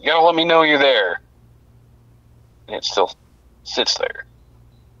gotta let me know you're there. And it still sits there.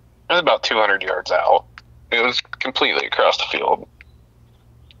 It was about 200 yards out. It was completely across the field.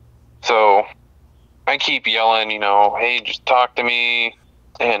 So I keep yelling, you know, hey, just talk to me.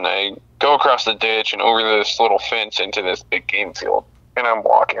 And I go across the ditch and over this little fence into this big game field. And I'm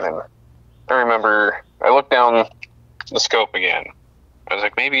walking, and I remember I looked down the scope again. I was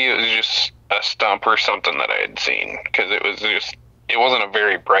like, maybe it was just a stump or something that I had seen, because it wasn't a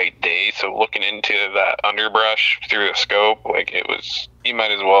very bright day. So looking into that underbrush through the scope, like, it was, you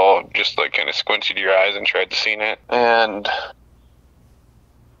might as well just like kind of squinted your eyes and tried to see it. And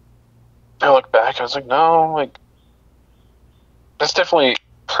I looked back, I was like, no, like, that's definitely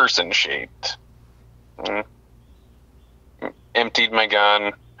person shaped. Emptied my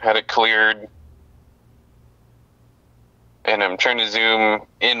gun, had it cleared, and I'm trying to zoom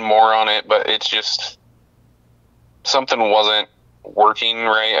in more on it, but it's just, something wasn't working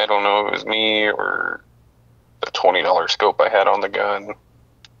right. I don't know if it was me or the $20 scope I had on the gun.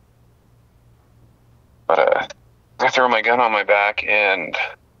 But I throw my gun on my back and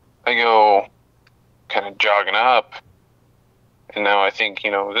I go kind of jogging up, and now I think, you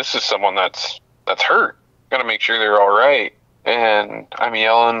know, this is someone that's hurt. Gotta make sure they're all right. And I'm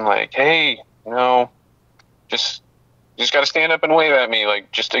yelling like, hey, you know, just gotta stand up and wave at me,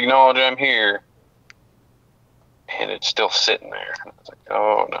 like, just acknowledge I'm here. And it's still sitting there. I was like,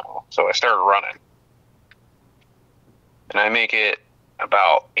 oh no. So I started running. And I make it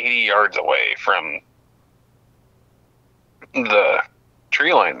about 80 yards away from the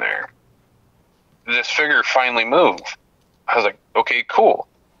tree line there. This figure finally moved. I was like, okay, cool.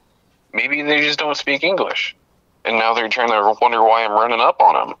 Maybe they just don't speak English. And now they're trying to wonder why I'm running up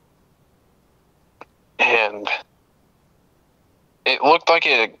on them. And it looked like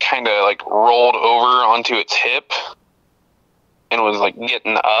it kind of like rolled over onto its hip and was like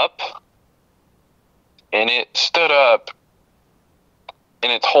getting up. And it stood up,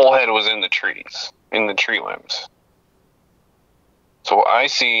 and its whole head was in the trees, in the tree limbs. So what I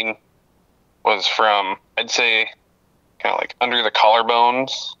seen was from, I'd say, kind of like under the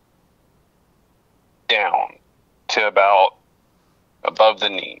collarbones down to about above the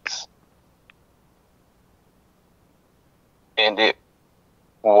knees. And it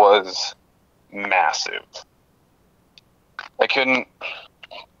was massive. I couldn't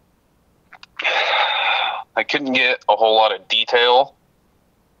get a whole lot of detail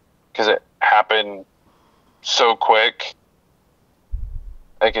because it happened so quick.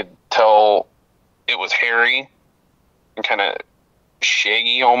 I could tell it was hairy and kind of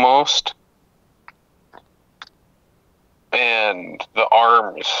shaggy almost. And the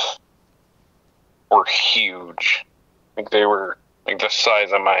arms were huge. I think they were like the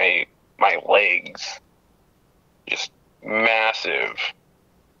size of my legs. Just massive.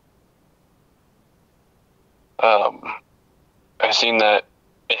 I seen that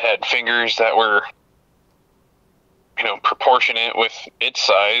it had fingers that were, you know, proportionate with its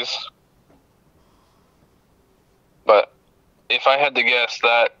size. But if I had to guess,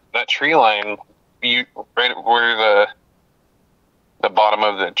 that tree line, right where the bottom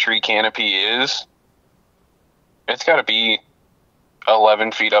of the tree canopy is, it's got to be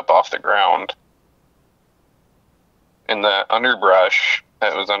 11 feet up off the ground. And the underbrush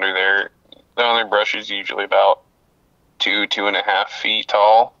that was under there, the underbrush is usually about 2.5 feet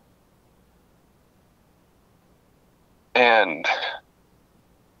tall. And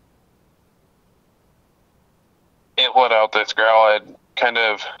it let out this growl.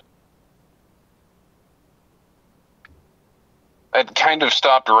 I'd kind of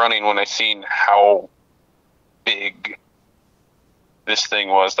stopped running when I seen how big this thing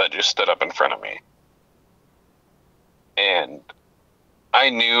was that just stood up in front of me. And I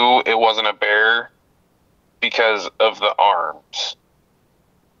knew it wasn't a bear because of the arms.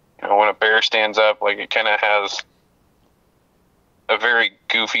 You know, when a bear stands up, like, it kind of has a very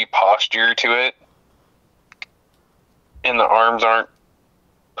goofy posture to it. And the arms aren't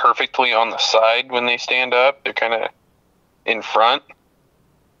perfectly on the side when they stand up. They're kind of in front.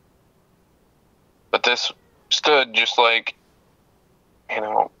 But this stood just like,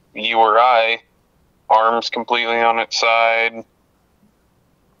 you or I, arms completely on its side.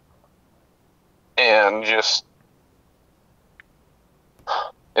 And just,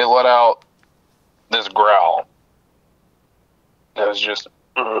 it let out this growl. It was just,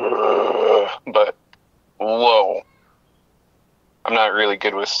 but low. I'm not really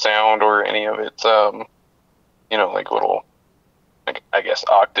good with sound or any of its, like little, like, I guess,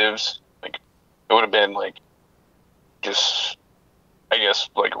 octaves. Like, it would have been, like, just, I guess,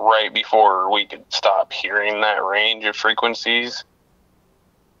 like, right before we could stop hearing that range of frequencies.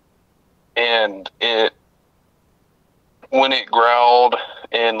 And when it growled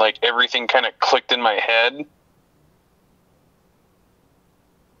and, like, everything kind of clicked in my head,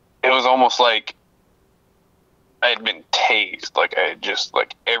 it was almost like I had been tased. Like, I just,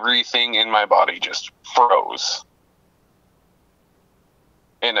 like, everything in my body just froze.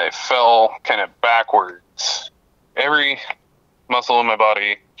 And I fell kind of backwards. Every muscle in my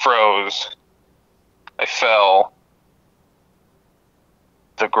body froze. I fell.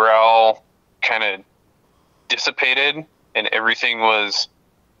 The growl kind of dissipated, and everything was,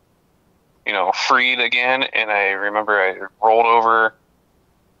 freed again. And I remember I rolled over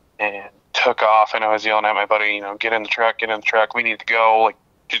and took off, and I was yelling at my buddy, get in the truck, we need to go, like,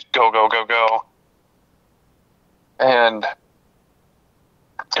 just go. And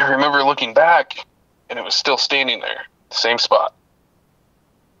I remember looking back, and it was still standing there, the same spot.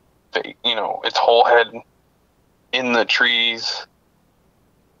 Its whole head in the trees.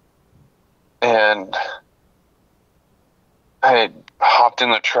 And I had hopped in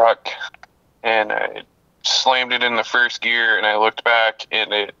the truck, and I slammed it in the first gear, and I looked back,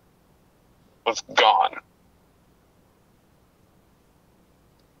 and it was gone.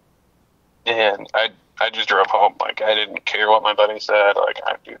 And I just drove home. Like, I didn't care what my buddy said. Like,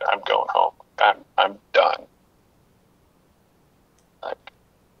 dude, I'm going home. I'm done. Like,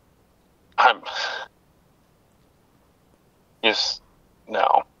 I'm just,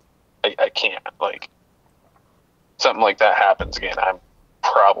 no, I can't. Like, something like that happens again, I'm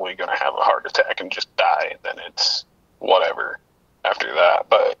probably going to have a heart attack and just die. And then it's whatever after that.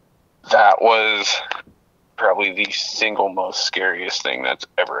 But that was probably the single most scariest thing that's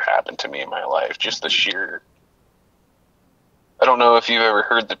ever happened to me in my life. Just the sheer, I don't know if you've ever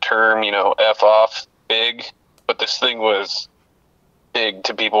heard the term, F off big, but this thing was big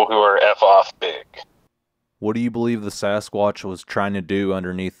to people who are F off big. What do you believe the Sasquatch was trying to do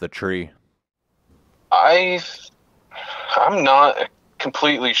underneath the tree? I'm not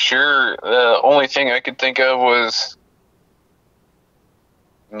completely sure. The only thing I could think of was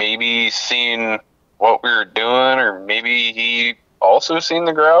maybe seeing what we were doing, or maybe he also seen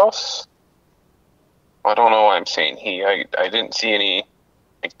the grouse. I don't know why I'm saying he. I didn't see any,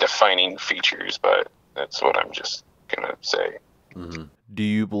 like, defining features, but that's what I'm just gonna say. Mm-hmm. Do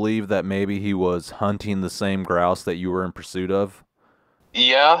you believe that maybe he was hunting the same grouse that you were in pursuit of?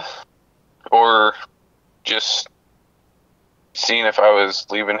 Yeah, or just seeing if I was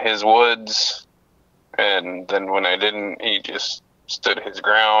leaving his woods, and then when I didn't, he just stood his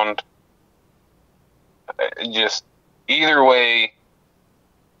ground. Just either way,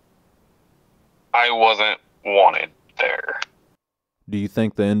 I wasn't wanted there. Do you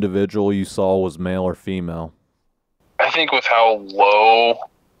think the individual you saw was male or female? I think with how low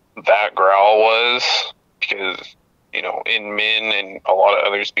that growl was, because, in men and a lot of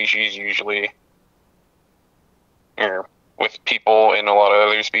other species usually, or with people in a lot of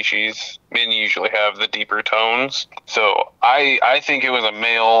other species, men usually have the deeper tones. So I think it was a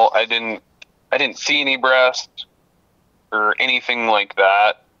male. I didn't see any breast or anything like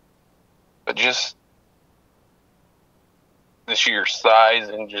that, but just the sheer size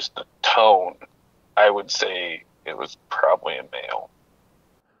and just the tone, I would say it was probably a male.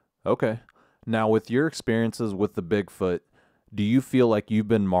 Okay. Now, with your experiences with the Bigfoot, do you feel like you've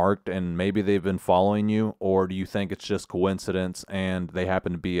been marked and maybe they've been following you, or do you think it's just coincidence and they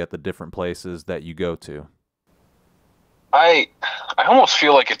happen to be at the different places that you go to? I almost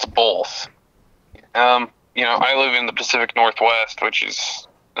feel like it's both. I live in the Pacific Northwest, which is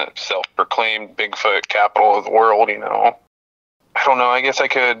the self-proclaimed Bigfoot capital of the world, I don't know, I guess I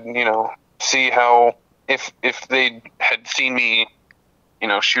could, see how, if they had seen me,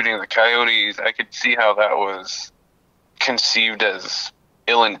 shooting the coyotes, I could see how that was conceived as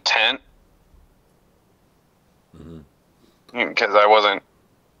ill intent. Mm-hmm. Because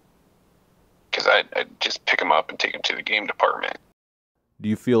I'd just pick them up and take them to the game department. Do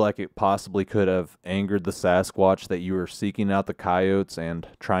you feel like it possibly could have angered the Sasquatch that you were seeking out the coyotes and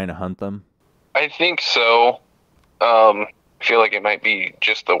trying to hunt them? I think so. I feel like it might be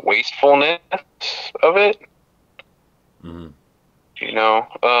just the wastefulness of it. Mm-hmm. You know,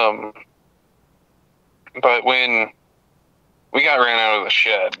 but when we got ran out of the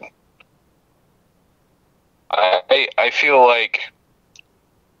shed, I feel like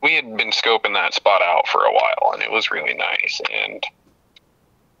we had been scoping that spot out for a while, and it was really nice. And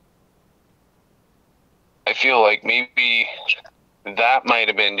I feel like maybe that might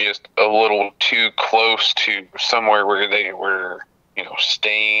have been just a little too close to somewhere where they were,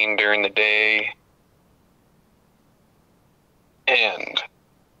 staying during the day. And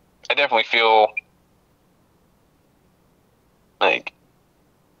I definitely feel like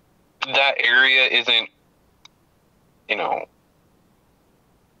that area isn't,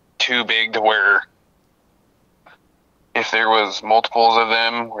 too big to where if there was multiples of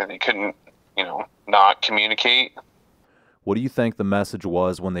them where they couldn't, not communicate. What do you think the message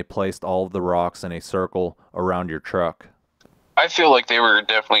was when they placed all of the rocks in a circle around your truck? I feel like they were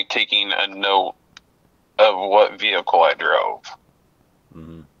definitely taking a note of what vehicle I drove.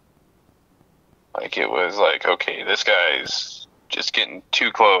 Mm-hmm. Like, it was like, okay, this guy's just getting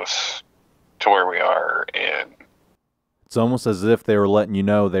too close to where we are, and it's almost as if they were letting you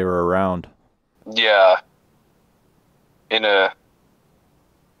know they were around. Yeah. I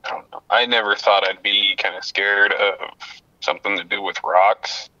don't know. I never thought I'd be kind of scared of something to do with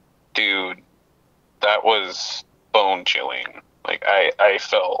rocks. Dude, that was bone chilling. Like, I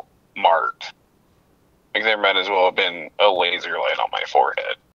felt marked. Like, there might as well have been a laser light on my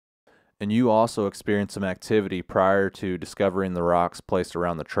forehead. And you also experienced some activity prior to discovering the rocks placed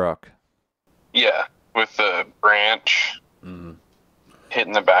around the truck. Yeah, with the branch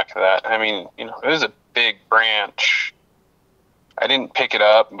hitting the back of that. I mean, it was a big branch. I didn't pick it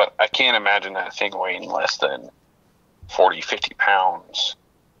up, but I can't imagine that thing weighing less than 40, 50 pounds.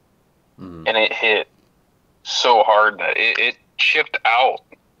 And it hit so hard that it chipped out,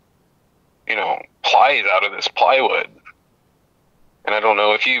 plies out of this plywood. And I don't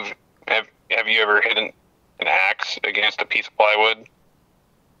know if have you ever hit an axe against a piece of plywood?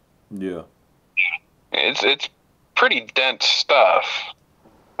 Yeah. It's pretty dense stuff.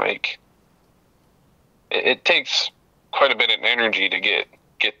 Like, it takes quite a bit of energy to get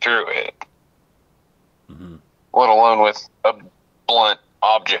through it. Let alone with a blunt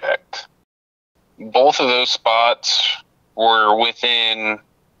object. Both of those spots were within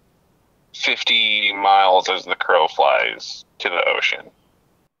 50 miles as the crow flies to the ocean.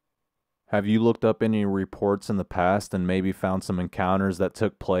 Have you looked up any reports in the past and maybe found some encounters that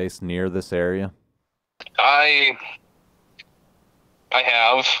took place near this area? I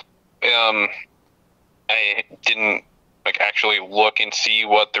have. I didn't actually look and see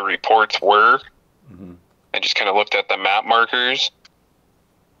what the reports were. I just kind of looked at the map markers.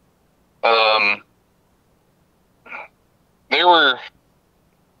 There were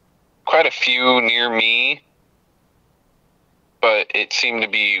quite a few near me, but it seemed to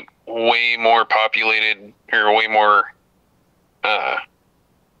be way more populated, or way more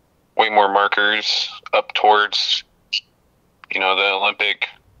markers up towards, the Olympic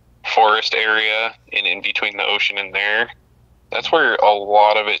forest area and in between the ocean and there. That's where a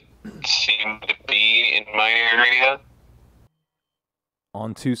lot of it seemed to be in my area.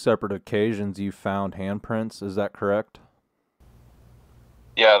 On 2 separate occasions, you found handprints. Is that correct?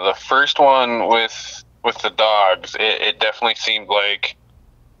 Yeah, the first one with the dogs, it definitely seemed like,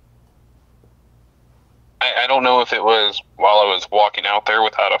 I don't know if it was while I was walking out there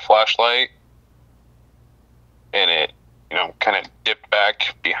without a flashlight and it, kind of dipped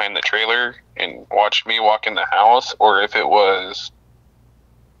back behind the trailer and watched me walk in the house, or if it was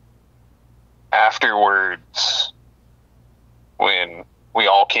afterwards when we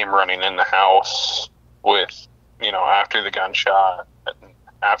all came running in the house with, after the gunshot,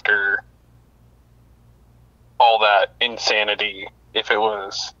 after all that insanity, if it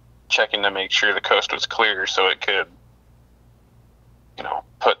was checking to make sure the coast was clear so it could,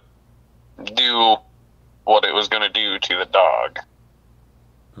 do what it was going to do to the dog.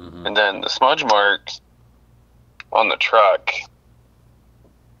 And then the smudge marks on the truck,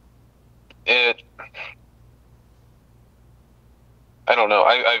 I don't know.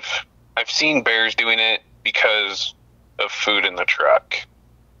 I've seen bears doing it because of food in the truck.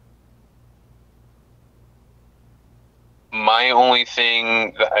 My only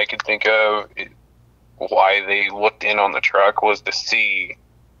thing that I could think of why they looked in on the truck was to see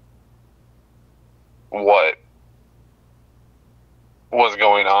what was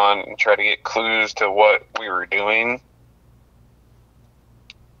going on and try to get clues to what we were doing.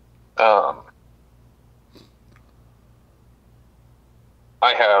 Um,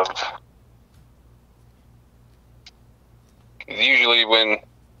 I have usually when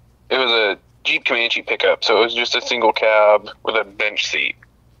it was a Jeep Comanche pickup, so it was just a single cab with a bench seat.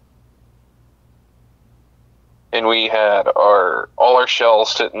 And we had all our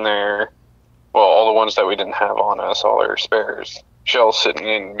shells sitting there. Well, all the ones that we didn't have on us, all our spares. Shells sitting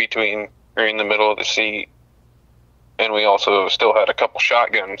in between or in the middle of the seat. And we also still had a couple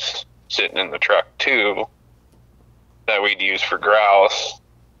shotguns sitting in the truck too that we'd use for grouse.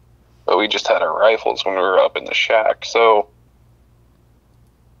 But we just had our rifles when we were up in the shack. So,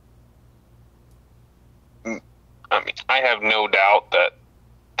 I mean, I have no doubt that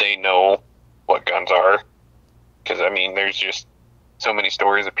they know what guns are. Because, I mean, there's just so many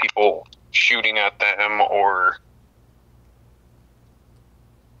stories of people shooting at them, or,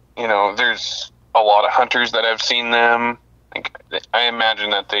 you know, there's a lot of hunters that have seen them. I imagine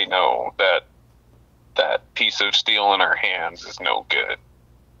that they know that that piece of steel in our hands is no good.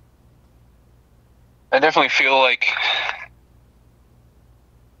 I definitely feel like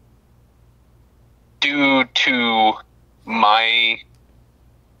due to my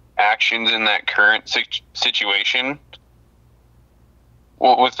actions in that current situation,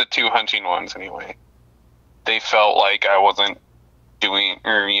 well, with the two hunting ones anyway, they felt like I wasn't doing,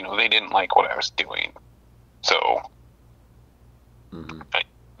 or, you know, they didn't like what I was doing. So,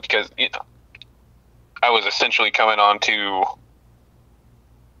 because, you know, I was essentially coming onto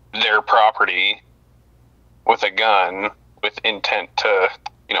their property with a gun with intent to,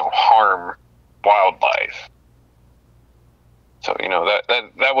 you know, harm wildlife. So, you know,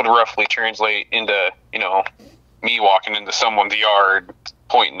 that would roughly translate into, you know, me walking into someone's yard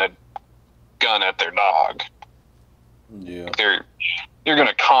pointing a gun at their dog. Yeah. They're going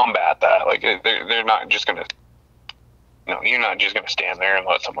to combat that. Like, they're not just going to, you know, you're not just going to stand there and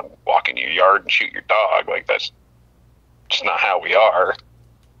let someone walk into your yard and shoot your dog. Like, that's just not how we are.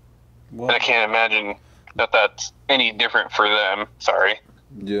 Well, and I can't imagine that that's any different for them. Sorry.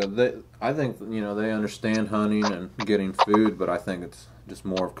 Yeah, I think, you know, they understand hunting and getting food, but I think it's just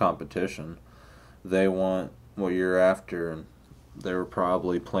more of competition. They want what you're after, and they were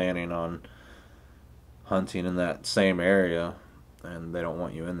probably planning on hunting in that same area, and they don't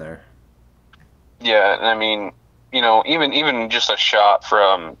want you in there. Yeah, and I mean, you know, even just a shot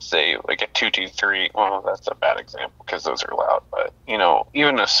from, say, like a 223, well, that's a bad example because those are loud, but, you know,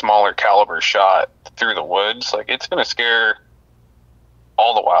 even a smaller caliber shot through the woods, like, it's going to scare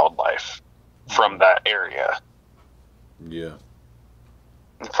all the wildlife from that area. Yeah.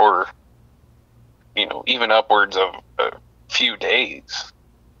 For, you know, even upwards of a few days,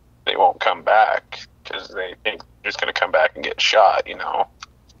 they won't come back because they think they're just going to come back and get shot, you know.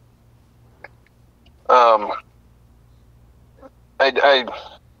 I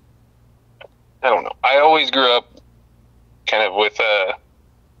don't know. I always grew up kind of with a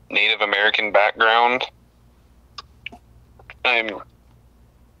Native American background.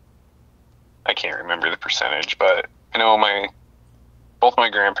 I can't remember the percentage, but I know both my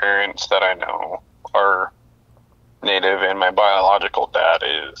grandparents that I know are Native, and my biological dad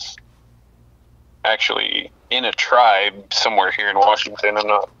is actually in a tribe somewhere here in Washington. I'm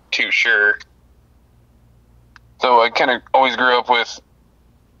not too sure. So I kind of always grew up with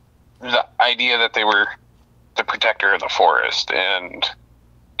the idea that they were the protector of the forest and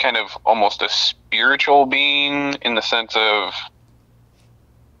kind of almost a spiritual being in the sense of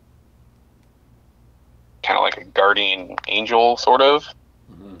kind of like a guardian angel, sort of.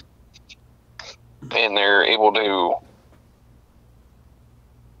 And they're able to,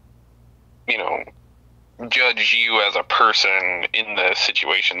 you know, judge you as a person in the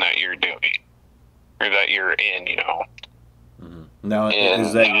situation that you're doing or that you're in, you know. Now,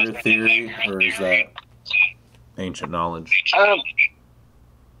 is that your theory, or is that ancient knowledge? I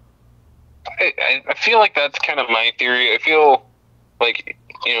feel like that's kind of my theory. I feel like,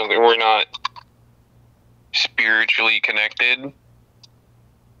 you know, we're not spiritually connected,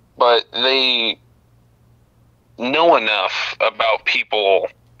 but they know enough about people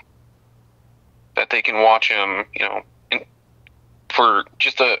that they can watch them, you know, for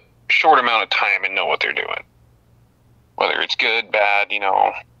just a short amount of time and know what they're doing. Whether it's good, bad, you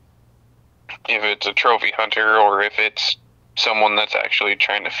know, if it's a trophy hunter or if it's someone that's actually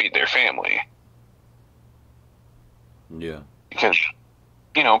trying to feed their family. Yeah. Because,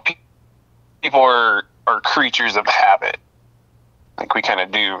 you know, people are creatures of habit. Like, we kind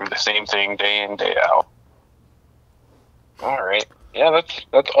of do the same thing day in, day out. All right. Yeah,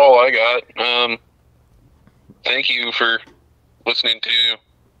 that's all I got. Thank you for listening to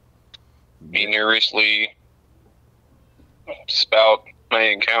me nervously spout my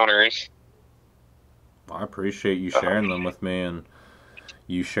encounters. I appreciate you sharing them with me, and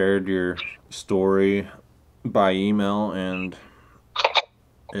you shared your story by email, and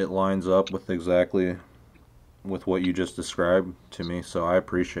it lines up with exactly with what you just described to me, so I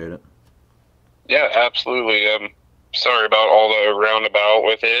appreciate it. Yeah, absolutely. Sorry about all the roundabout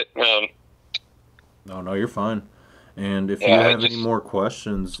with it. No, you're fine. And if you Yeah, have any more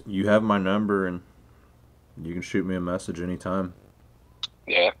questions, you have my number, and you can shoot me a message anytime.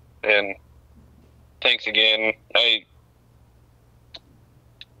 Yeah, and thanks again. I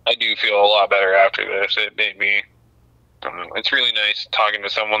do feel a lot better after this. It made me, I don't know, it's really nice talking to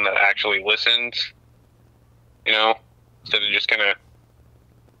someone that actually listens, you know, instead of just kind of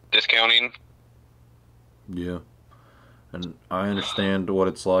discounting. Yeah. And I understand what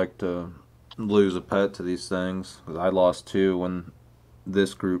it's like to lose a pet to these things, 'cause I lost two when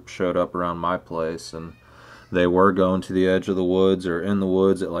this group showed up around my place, and they were going to the edge of the woods or in the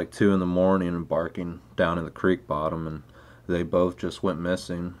woods at like 2 in the morning and barking down in the creek bottom, and they both just went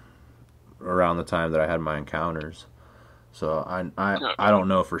missing around the time that I had my encounters. So I don't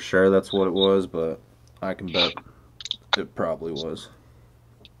know for sure that's what it was, but I can bet it probably was.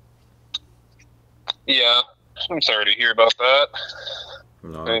 Yeah, I'm sorry to hear about that.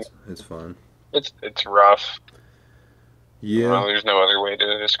 No, it's fine. It's rough. Yeah. Well, there's no other way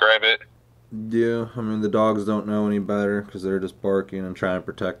to describe it. Yeah, I mean, the dogs don't know any better because they're just barking and trying to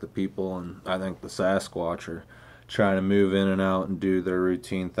protect the people, and I think the Sasquatch are trying to move in and out and do their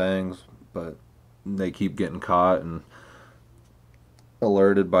routine things, but they keep getting caught and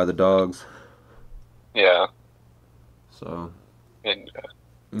alerted by the dogs. Yeah. So And,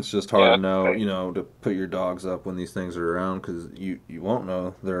 it's just hard to know, you know, to put your dogs up when these things are around, because you won't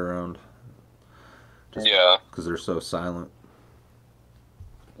know they're around. Just because they're so silent.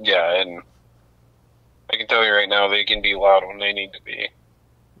 Yeah, and I can tell you right now, they can be loud when they need to be.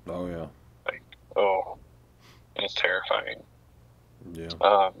 Oh, yeah. Like, oh, and it's terrifying.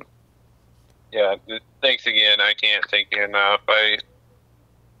 Yeah. Yeah, thanks again. I can't thank you enough. I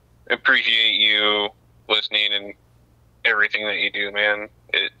appreciate you listening and everything that you do, man.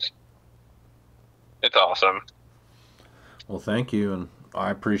 It's awesome. Well, thank you, and I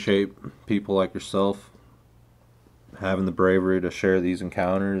appreciate people like yourself having the bravery to share these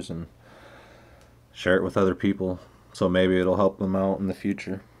encounters and share it with other people, so maybe it'll help them out in the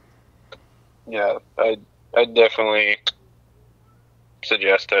future. Yeah, I definitely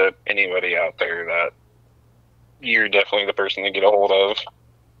suggest to anybody out there that you're definitely the person to get a hold of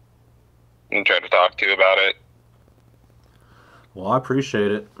and try to talk to about it. Well, I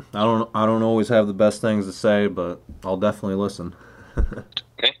appreciate it. I don't always have the best things to say, but I'll definitely listen.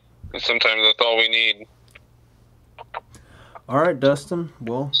 Okay. Sometimes that's all we need. All right, Dustin.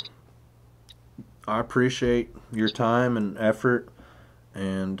 Well, I appreciate your time and effort,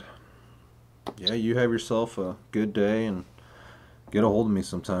 and yeah, you have yourself a good day, and get a hold of me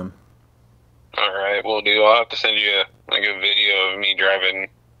sometime. All right, will do. I'll have to send you a video of me driving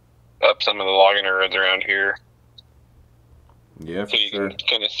up some of the logging roads around here. Yeah, for so you sure. can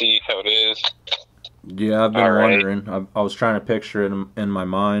kind of see how it is. Yeah, I've been wondering. I was trying to picture it in my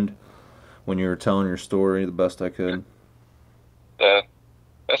mind when you were telling your story the best I could. The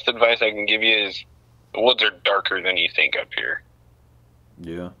best advice I can give you is the woods are darker than you think up here.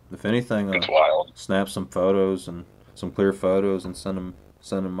 Yeah. If anything, it's wild. Snap some photos and some clear photos and send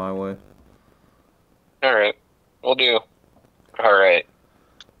them my way. All right, we'll do. All right.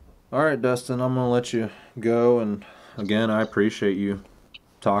 All right, Dustin. I'm gonna let you go, and again, I appreciate you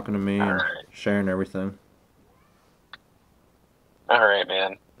talking to me and sharing everything. All right,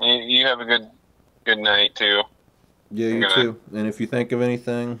 man. You have a good night too. Yeah, you too. And if you think of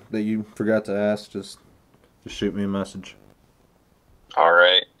anything that you forgot to ask, just shoot me a message. All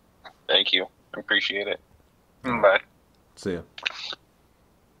right. Thank you. I appreciate it. Bye. See ya.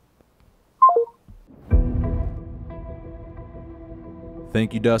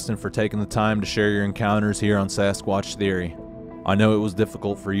 Thank you, Dustin, for taking the time to share your encounters here on Sasquatch Theory. I know it was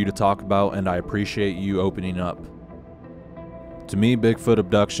difficult for you to talk about, and I appreciate you opening up. To me, Bigfoot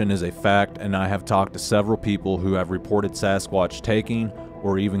abduction is a fact, and I have talked to several people who have reported Sasquatch taking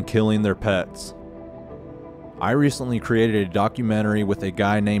or even killing their pets. I recently created a documentary with a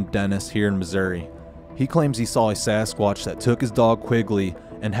guy named Dennis here in Missouri. He claims he saw a Sasquatch that took his dog Quigley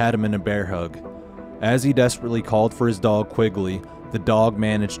and had him in a bear hug. As he desperately called for his dog Quigley, the dog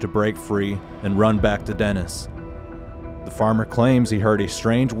managed to break free and run back to Dennis. The farmer claims he heard a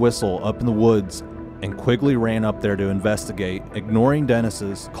strange whistle up in the woods, and Quigley ran up there to investigate, ignoring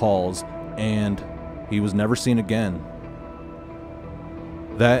Dennis's calls, and he was never seen again.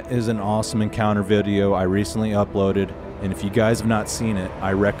 That is an awesome encounter video I recently uploaded, and if you guys have not seen it,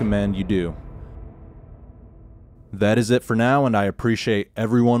 I recommend you do. That is it for now, and I appreciate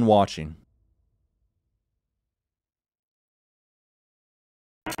everyone watching.